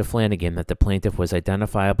to Flanagan that the plaintiff was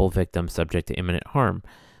identifiable victim subject to imminent harm.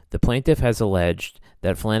 The plaintiff has alleged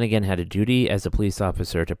that Flanagan had a duty as a police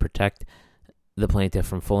officer to protect the plaintiff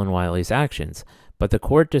from Fullen Wiley's actions, but the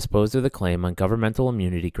court disposed of the claim on governmental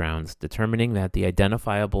immunity grounds, determining that the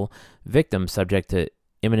identifiable victim subject to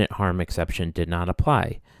imminent harm exception did not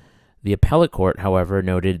apply. The appellate court, however,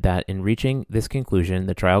 noted that in reaching this conclusion,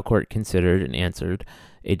 the trial court considered and answered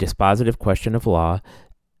a dispositive question of law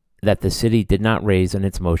that the city did not raise in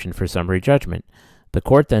its motion for summary judgment. The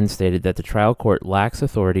court then stated that the trial court lacks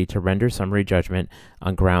authority to render summary judgment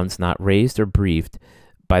on grounds not raised or briefed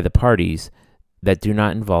by the parties that do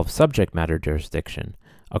not involve subject matter jurisdiction.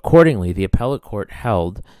 Accordingly, the appellate court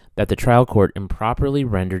held that the trial court improperly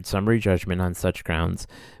rendered summary judgment on such grounds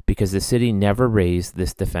because the city never raised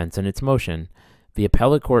this defense in its motion. The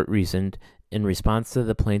appellate court reasoned, in response to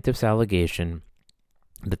the plaintiff's allegation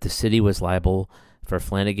that the city was liable for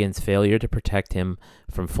Flanagan's failure to protect him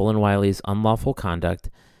from Fullen Wiley's unlawful conduct,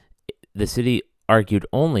 the city argued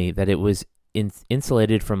only that it was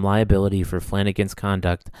insulated from liability for Flanagan's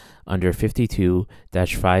conduct under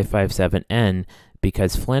 52-557N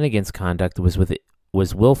because Flanagan's conduct was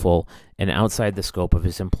willful and outside the scope of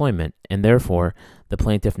his employment, and therefore the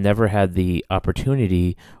plaintiff never had the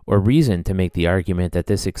opportunity or reason to make the argument that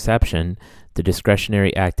this exception to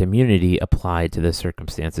discretionary act immunity applied to the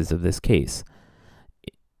circumstances of this case.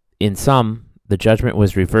 In sum, the judgment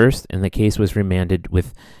was reversed and the case was remanded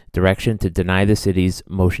with direction to deny the city's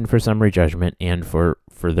motion for summary judgment and for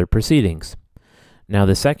further proceedings. Now,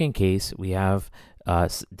 the second case we have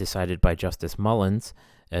decided by Justice Mullins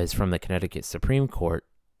is from the Connecticut Supreme Court.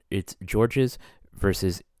 It's Georges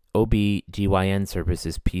versus OBGYN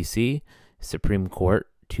Services PC, Supreme Court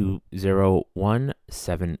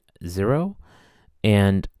 20170.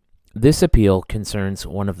 And this appeal concerns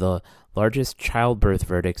one of the largest childbirth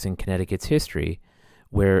verdicts in Connecticut's history,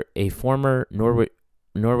 where a former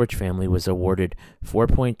Norwich family was awarded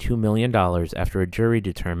 $4.2 million after a jury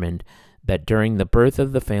determined that during the birth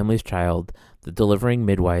of the family's child, the delivering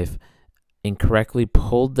midwife incorrectly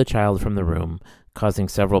pulled the child from the room, causing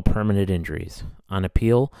several permanent injuries. On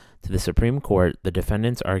appeal to the Supreme Court, the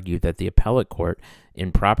defendants argued that the appellate court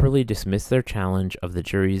improperly dismissed their challenge of the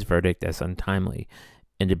jury's verdict as untimely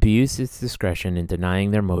and abused its discretion in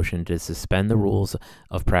denying their motion to suspend the rules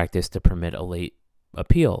of practice to permit a late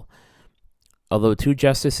appeal. Although 2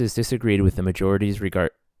 justices disagreed with the majority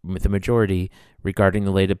regarding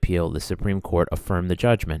the late appeal, the Supreme Court affirmed the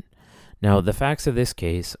judgment. Now, the facts of this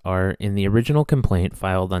case are: in the original complaint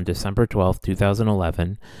filed on December 12,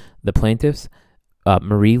 2011, the plaintiffs,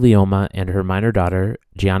 Marie Leoma and her minor daughter,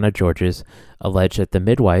 Gianna Georges, alleged that the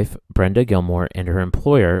midwife, Brenda Gilmore, and her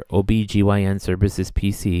employer, OBGYN Services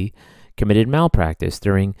PC, committed malpractice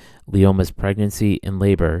during Leoma's pregnancy and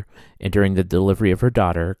labor and during the delivery of her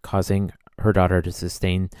daughter, causing her daughter to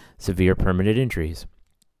sustain severe permanent injuries.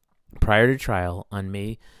 Prior to trial, on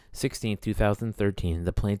May 16, 2013,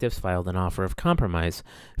 the plaintiffs filed an offer of compromise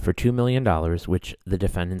for $2 million, which the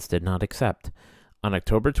defendants did not accept. On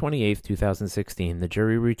October 28, 2016, the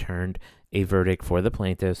jury returned a verdict for the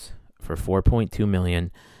plaintiffs for $4.2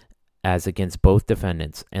 million as against both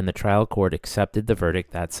defendants, and the trial court accepted the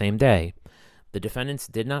verdict that same day. The defendants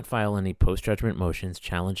did not file any post-judgment motions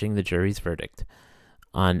challenging the jury's verdict.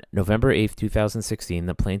 On November 8, 2016,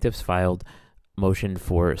 the plaintiffs filed motion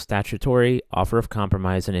for statutory offer of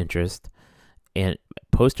compromise and interest and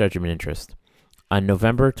post-judgment interest. On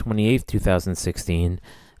November 28, 2016,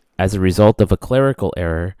 as a result of a clerical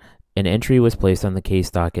error, an entry was placed on the case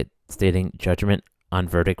docket stating judgment on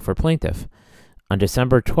verdict for plaintiff. On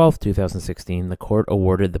December 12, 2016, the court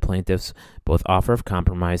awarded the plaintiffs both offer of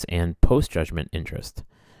compromise and post-judgment interest.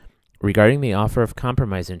 Regarding the offer of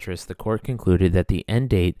compromise interest, the court concluded that the end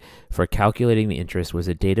date for calculating the interest was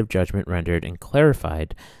a date of judgment rendered and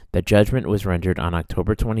clarified that judgment was rendered on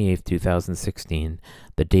October 28, 2016,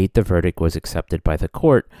 the date the verdict was accepted by the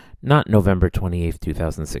court, not November 28,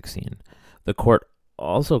 2016. The court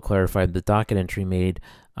also clarified the docket entry made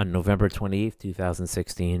on November 28,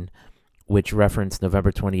 2016, which referenced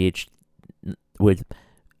November 28,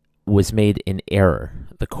 was made in error.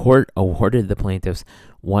 The court awarded the plaintiffs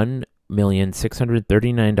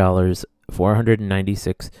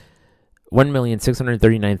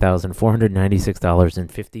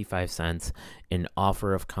 $1,639,496.55 in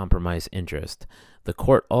offer of compromise interest. The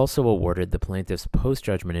court also awarded the plaintiffs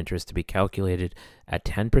post-judgment interest to be calculated at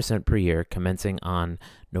 10% per year commencing on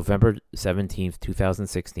November 17,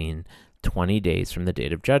 2016, 20 days from the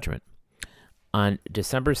date of judgment. On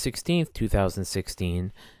December 16,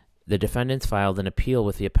 2016, the defendants filed an appeal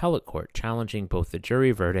with the appellate court challenging both the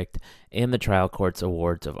jury verdict and the trial court's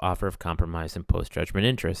awards of offer of compromise and post-judgment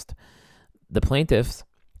interest. The plaintiffs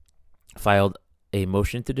filed a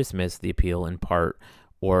motion to dismiss the appeal in part,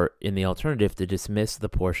 or in the alternative, to dismiss the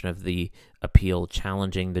portion of the appeal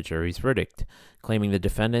challenging the jury's verdict, claiming the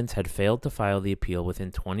defendants had failed to file the appeal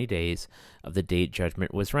within 20 days of the date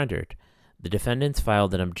judgment was rendered. The defendants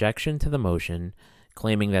filed an objection to the motion,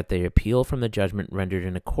 claiming that the appeal from the judgment rendered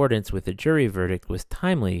in accordance with the jury verdict was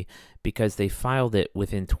timely because they filed it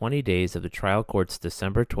within 20 days of the trial court's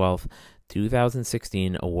December 12,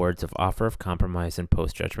 2016 awards of offer of compromise and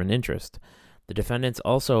post-judgment interest. The defendants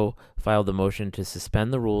also filed a motion to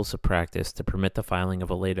suspend the rules of practice to permit the filing of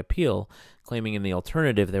a late appeal, claiming in the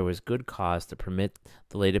alternative there was good cause to permit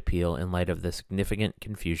the late appeal in light of the significant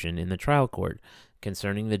confusion in the trial court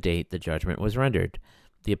concerning the date the judgment was rendered.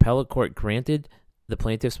 The appellate court granted the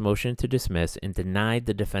plaintiff's motion to dismiss and denied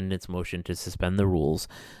the defendant's motion to suspend the rules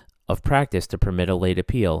of practice to permit a late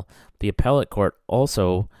appeal. The appellate court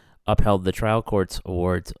also upheld the trial court's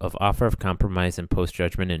awards of offer of compromise and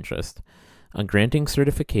post-judgment interest. On granting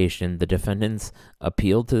certification, the defendants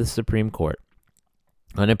appealed to the Supreme Court.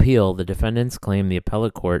 On appeal, the defendants claimed the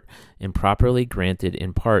appellate court improperly granted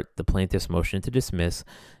in part the plaintiff's motion to dismiss,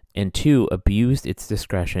 and 2, abused its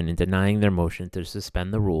discretion in denying their motion to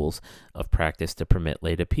suspend the rules of practice to permit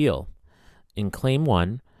late appeal. In Claim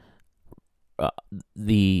 1,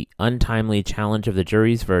 the untimely challenge of the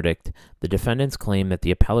jury's verdict, the defendants claim that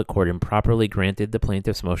the appellate court improperly granted the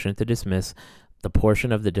plaintiff's motion to dismiss the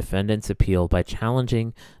portion of the defendant's appeal by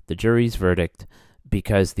challenging the jury's verdict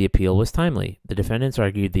because the appeal was timely. The defendants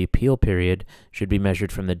argued the appeal period should be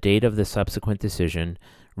measured from the date of the subsequent decision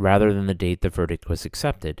rather than the date the verdict was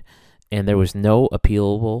accepted, and there was no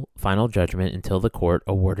appealable final judgment until the court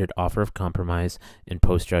awarded offer of compromise and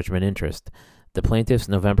post-judgment interest. The plaintiff's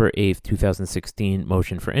November 8, 2016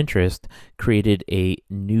 motion for interest created a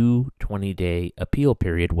new 20-day appeal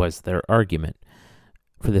period was their argument.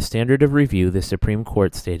 For the standard of review, the Supreme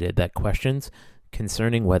Court stated that questions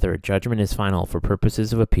concerning whether a judgment is final for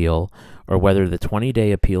purposes of appeal or whether the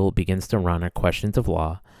 20-day appeal begins to run are questions of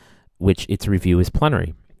law, which its review is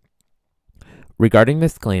plenary. Regarding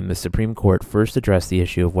this claim, the Supreme Court first addressed the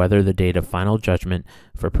issue of whether the date of final judgment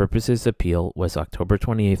for purposes of appeal was October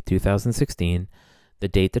 28, 2016, the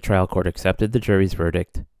date the trial court accepted the jury's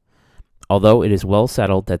verdict. Although it is well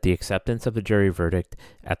settled that the acceptance of the jury verdict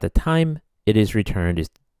at the time it is returned is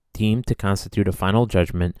deemed to constitute a final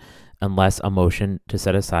judgment unless a motion to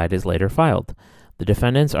set aside is later filed. The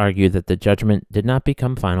defendants argued that the judgment did not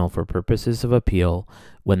become final for purposes of appeal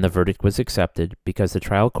when the verdict was accepted because the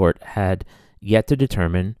trial court had yet to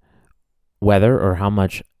determine whether or how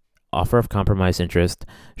much offer of compromise interest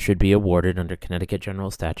should be awarded under Connecticut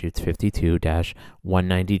General Statutes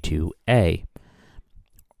 52-192A.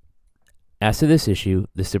 As to this issue,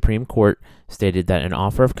 the Supreme Court stated that an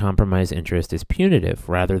offer of compromise interest is punitive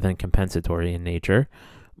rather than compensatory in nature.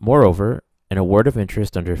 Moreover, an award of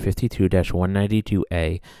interest under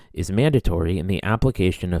 52-192A is mandatory, and the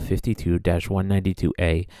application of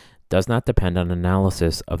 52-192A does not depend on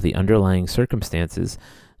analysis of the underlying circumstances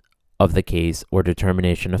of the case or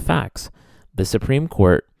determination of facts. The Supreme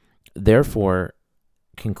Court therefore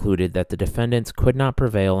concluded that the defendants could not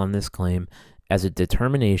prevail on this claim as a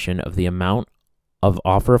determination of the amount of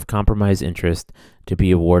offer of compromise interest to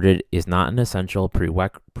be awarded is not an essential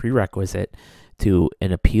prerequisite to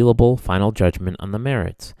an appealable final judgment on the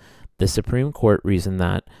merits. The Supreme Court reasoned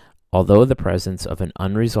that, although the presence of an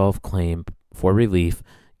unresolved claim for relief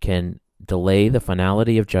can delay the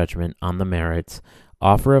finality of judgment on the merits,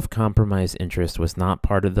 offer of compromise interest was not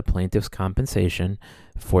part of the plaintiff's compensation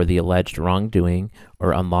for the alleged wrongdoing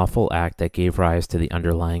or unlawful act that gave rise to the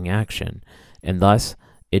underlying action, and thus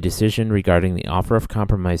a decision regarding the offer of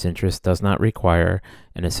compromise interest does not require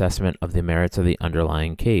an assessment of the merits of the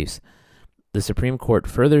underlying case. The Supreme Court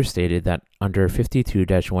further stated that under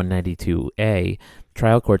 52-192A,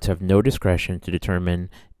 trial courts have no discretion to determine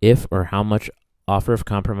if or how much offer of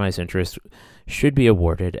compromise interest should be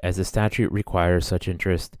awarded, as the statute requires such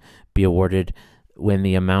interest be awarded when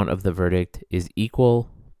the amount of the verdict is equal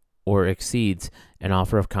or exceeds an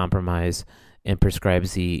offer of compromise and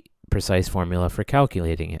prescribes the precise formula for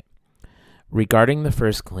calculating it. Regarding the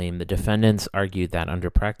first claim, the defendants argued that under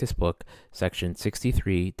Practice Book Section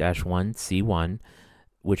 63-1C1,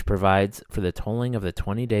 which provides for the tolling of the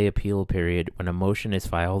 20-day appeal period when a motion is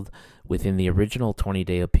filed within the original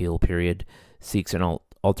 20-day appeal period, seeks an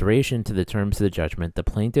alteration to the terms of the judgment, the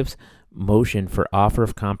plaintiff's motion for offer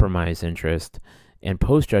of compromise interest and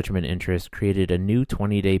post-judgment interest created a new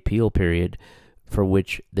 20-day appeal period for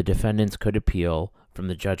which the defendants could appeal from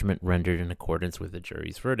the judgment rendered in accordance with the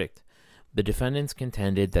jury's verdict. The defendants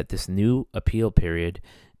contended that this new appeal period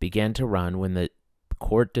began to run when the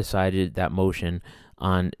court decided that motion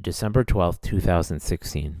on December 12,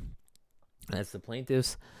 2016. As the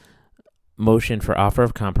plaintiff's motion for offer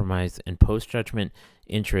of compromise and post-judgment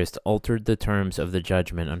interest altered the terms of the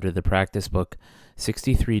judgment under the Practice Book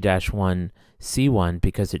 63-1C1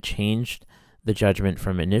 because it changed the judgment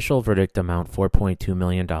from initial verdict amount $4.2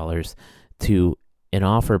 million to an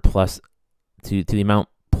offer plus to the amount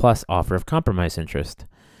plus offer of compromise interest.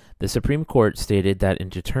 The Supreme Court stated that in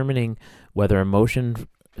determining whether a motion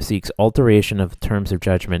seeks alteration of terms of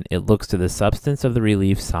judgment, it looks to the substance of the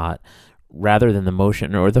relief sought rather than the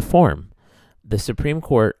motion or the form. The Supreme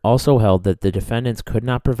Court also held that the defendants could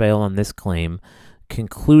not prevail on this claim,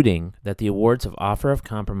 concluding that the awards of offer of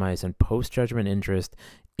compromise and post-judgment interest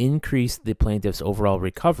increased the plaintiff's overall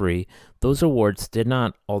recovery. Those awards did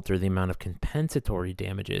not alter the amount of compensatory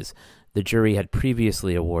damages the jury had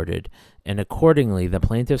previously awarded, and accordingly, the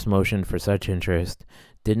plaintiff's motion for such interest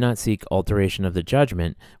did not seek alteration of the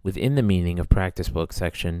judgment within the meaning of Practice Book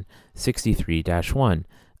Section 63-1.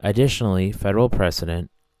 Additionally, federal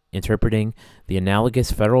precedent interpreting the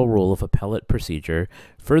analogous federal rule of appellate procedure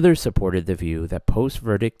further supported the view that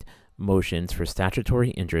post-verdict motions for statutory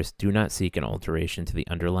interest do not seek an alteration to the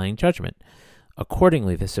underlying judgment.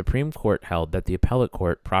 Accordingly, the Supreme Court held that the appellate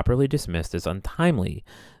court properly dismissed as untimely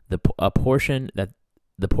the portion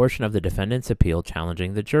of the defendant's appeal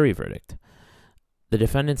challenging the jury verdict. The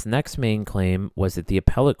defendant's next main claim was that the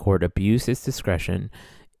appellate court abused its discretion,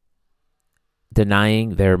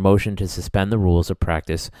 denying their motion to suspend the rules of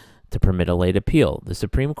practice to permit a late appeal. The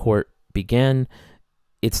Supreme Court began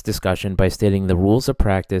its discussion by stating the rules of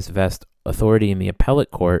practice vest authority in the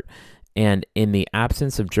appellate court, and in the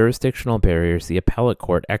absence of jurisdictional barriers, the appellate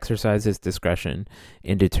court exercises discretion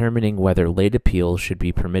in determining whether late appeals should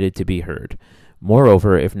be permitted to be heard.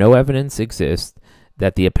 Moreover, if no evidence exists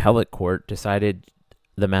that the appellate court decided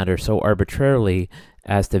the matter so arbitrarily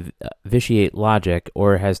as to vitiate logic,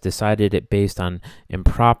 or has decided it based on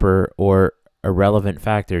improper or irrelevant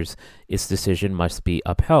factors, its decision must be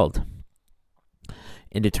upheld.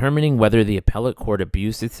 In determining whether the appellate court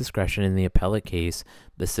abused its discretion in the appellate case,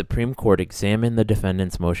 the Supreme Court examined the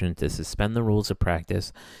defendant's motion to suspend the rules of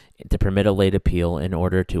practice to permit a late appeal in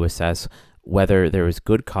order to assess whether there is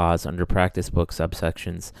good cause under Practice Book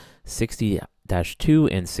subsections 60-2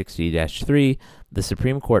 and 60-3. The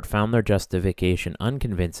Supreme Court found their justification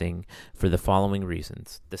unconvincing for the following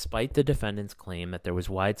reasons. Despite the defendant's claim that there was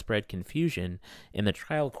widespread confusion in the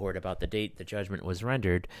trial court about the date the judgment was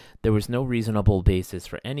rendered, there was no reasonable basis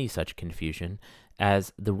for any such confusion,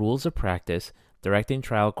 as the rules of practice directing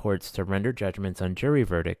trial courts to render judgments on jury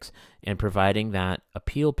verdicts and providing that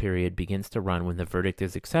appeal period begins to run when the verdict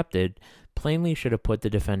is accepted plainly should have put the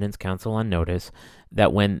defendant's counsel on notice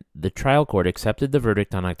that when the trial court accepted the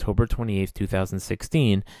verdict on October 28,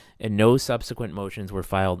 2016, and no subsequent motions were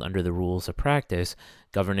filed under the rules of practice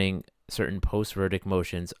governing certain post-verdict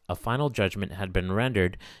motions, a final judgment had been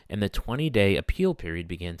rendered and the 20-day appeal period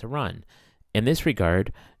began to run. In this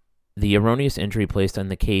regard, the erroneous entry placed on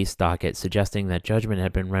the case docket suggesting that judgment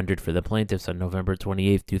had been rendered for the plaintiffs on November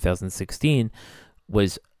 28, 2016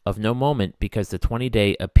 was of no moment because the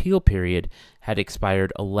 20-day appeal period had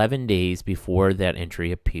expired 11 days before that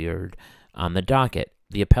entry appeared on the docket.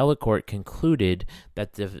 The appellate court concluded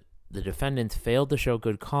that the defendants failed to show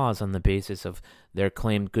good cause on the basis of their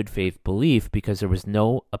claimed good faith belief because there was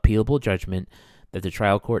no appealable judgment that the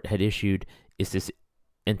trial court had issued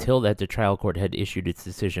until that the trial court had issued its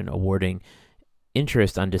decision awarding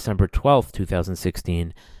interest on December 12,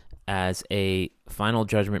 2016, as a final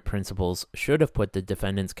judgment principles should have put the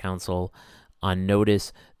defendant's counsel on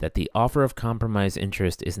notice that the offer of compromise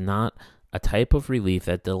interest is not a type of relief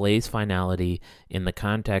that delays finality in the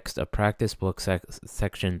context of Practice Book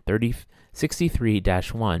Section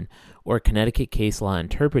 63-1 or Connecticut case law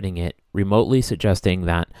interpreting it, remotely suggesting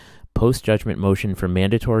that post-judgment motion for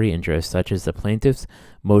mandatory interest, such as the plaintiff's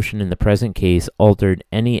motion in the present case, altered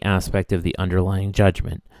any aspect of the underlying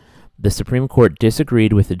judgment. The Supreme Court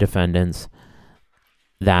disagreed with the defendants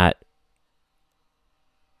that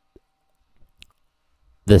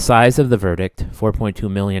the size of the verdict, $4.2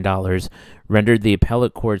 million, rendered the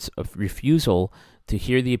appellate court's refusal to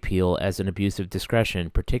hear the appeal as an abuse of discretion,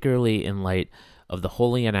 particularly in light of the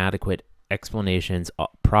wholly inadequate explanations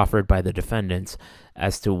proffered by the defendants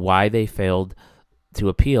as to why they failed to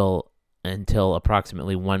appeal until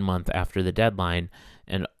approximately 1 month after the deadline.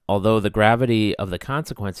 And although the gravity of the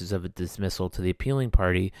consequences of a dismissal to the appealing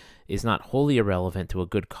party is not wholly irrelevant to a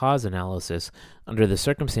good cause analysis, under the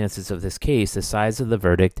circumstances of this case, the size of the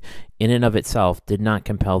verdict in and of itself did not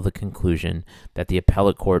compel the conclusion that the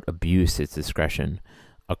appellate court abused its discretion.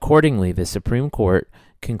 Accordingly, the Supreme Court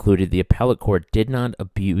concluded the appellate court did not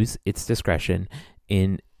abuse its discretion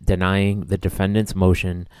in denying the defendant's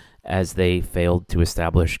motion as they failed to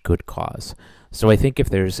establish good cause. So I think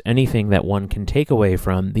if there's anything that one can take away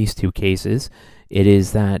from these two cases, it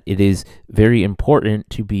is that it is very important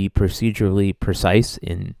to be procedurally precise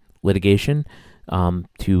in litigation,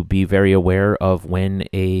 to be very aware of when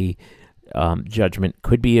a judgment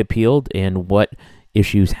could be appealed and what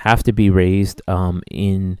issues have to be raised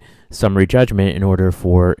in summary judgment in order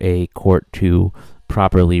for a court to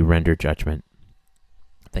properly render judgment.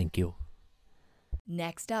 Thank you.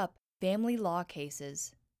 Next up, family law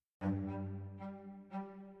cases.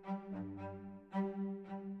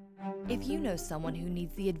 If you know someone who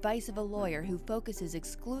needs the advice of a lawyer who focuses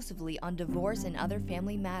exclusively on divorce and other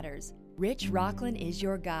family matters, Rich Rockland is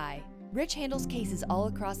your guy. Rich handles cases all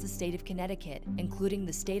across the state of Connecticut, including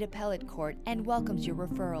the state appellate court, and welcomes your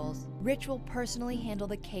referrals. Rich will personally handle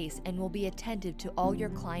the case and will be attentive to all your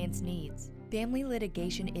clients' needs. Family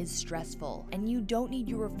litigation is stressful, and you don't need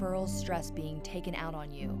your referrals' stress being taken out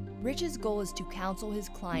on you. Rich's goal is to counsel his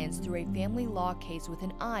clients through a family law case with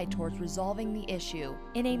an eye towards resolving the issue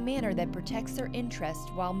in a manner that protects their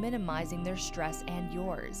interests while minimizing their stress and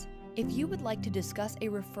yours. If you would like to discuss a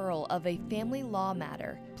referral of a family law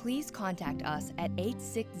matter, please contact us at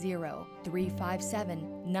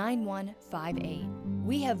 860-357-9158.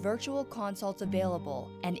 We have virtual consults available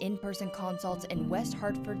and in-person consults in West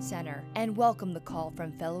Hartford Center, and welcome the call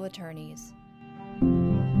from fellow attorneys.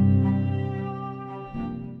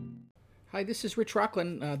 Hi, this is Rich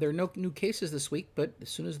Rockland. There are no new cases this week, but as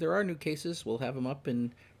soon as there are new cases, we'll have them up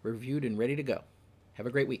and reviewed and ready to go. Have a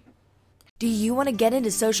great week. Do you want to get into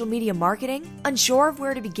social media marketing? Unsure of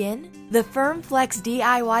where to begin? The FirmFlex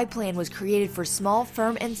DIY plan was created for small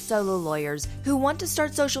firm and solo lawyers who want to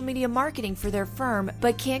start social media marketing for their firm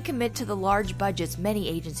but can't commit to the large budgets many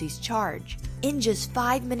agencies charge. In just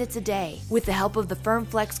 5 minutes a day, with the help of the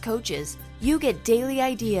FirmFlex coaches, you get daily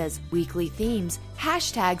ideas, weekly themes,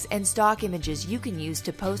 hashtags, and stock images you can use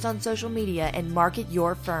to post on social media and market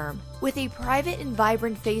your firm. With a private and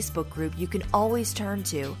vibrant Facebook group you can always turn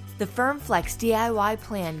to, the FirmFlex DIY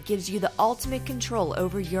plan gives you the ultimate control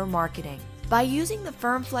over your marketing. By using the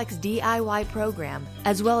FirmFlex DIY program,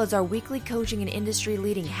 as well as our weekly coaching and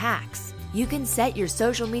industry-leading hacks, you can set your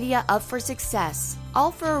social media up for success,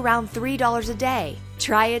 all for around $3 a day.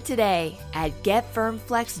 Try it today at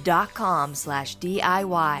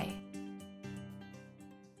getfirmflex.com/DIY.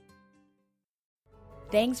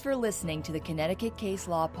 Thanks for listening to the Connecticut Case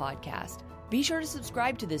Law Podcast. Be sure to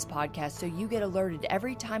subscribe to this podcast so you get alerted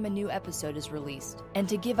every time a new episode is released, and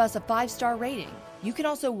to give us a 5-star rating. You can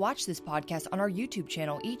also watch this podcast on our YouTube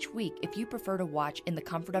channel each week if you prefer to watch in the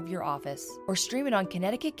comfort of your office, or stream it on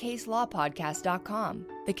ConnecticutCaseLawPodcast.com.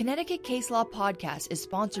 The Connecticut Case Law Podcast is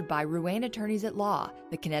sponsored by Ruane Attorneys at Law,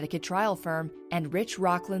 the Connecticut Trial Firm, and Rich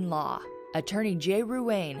Rockland Law. Attorney J.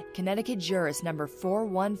 Ruane, Connecticut Juris number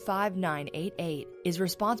 415988, is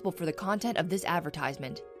responsible for the content of this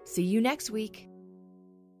advertisement. See you next week.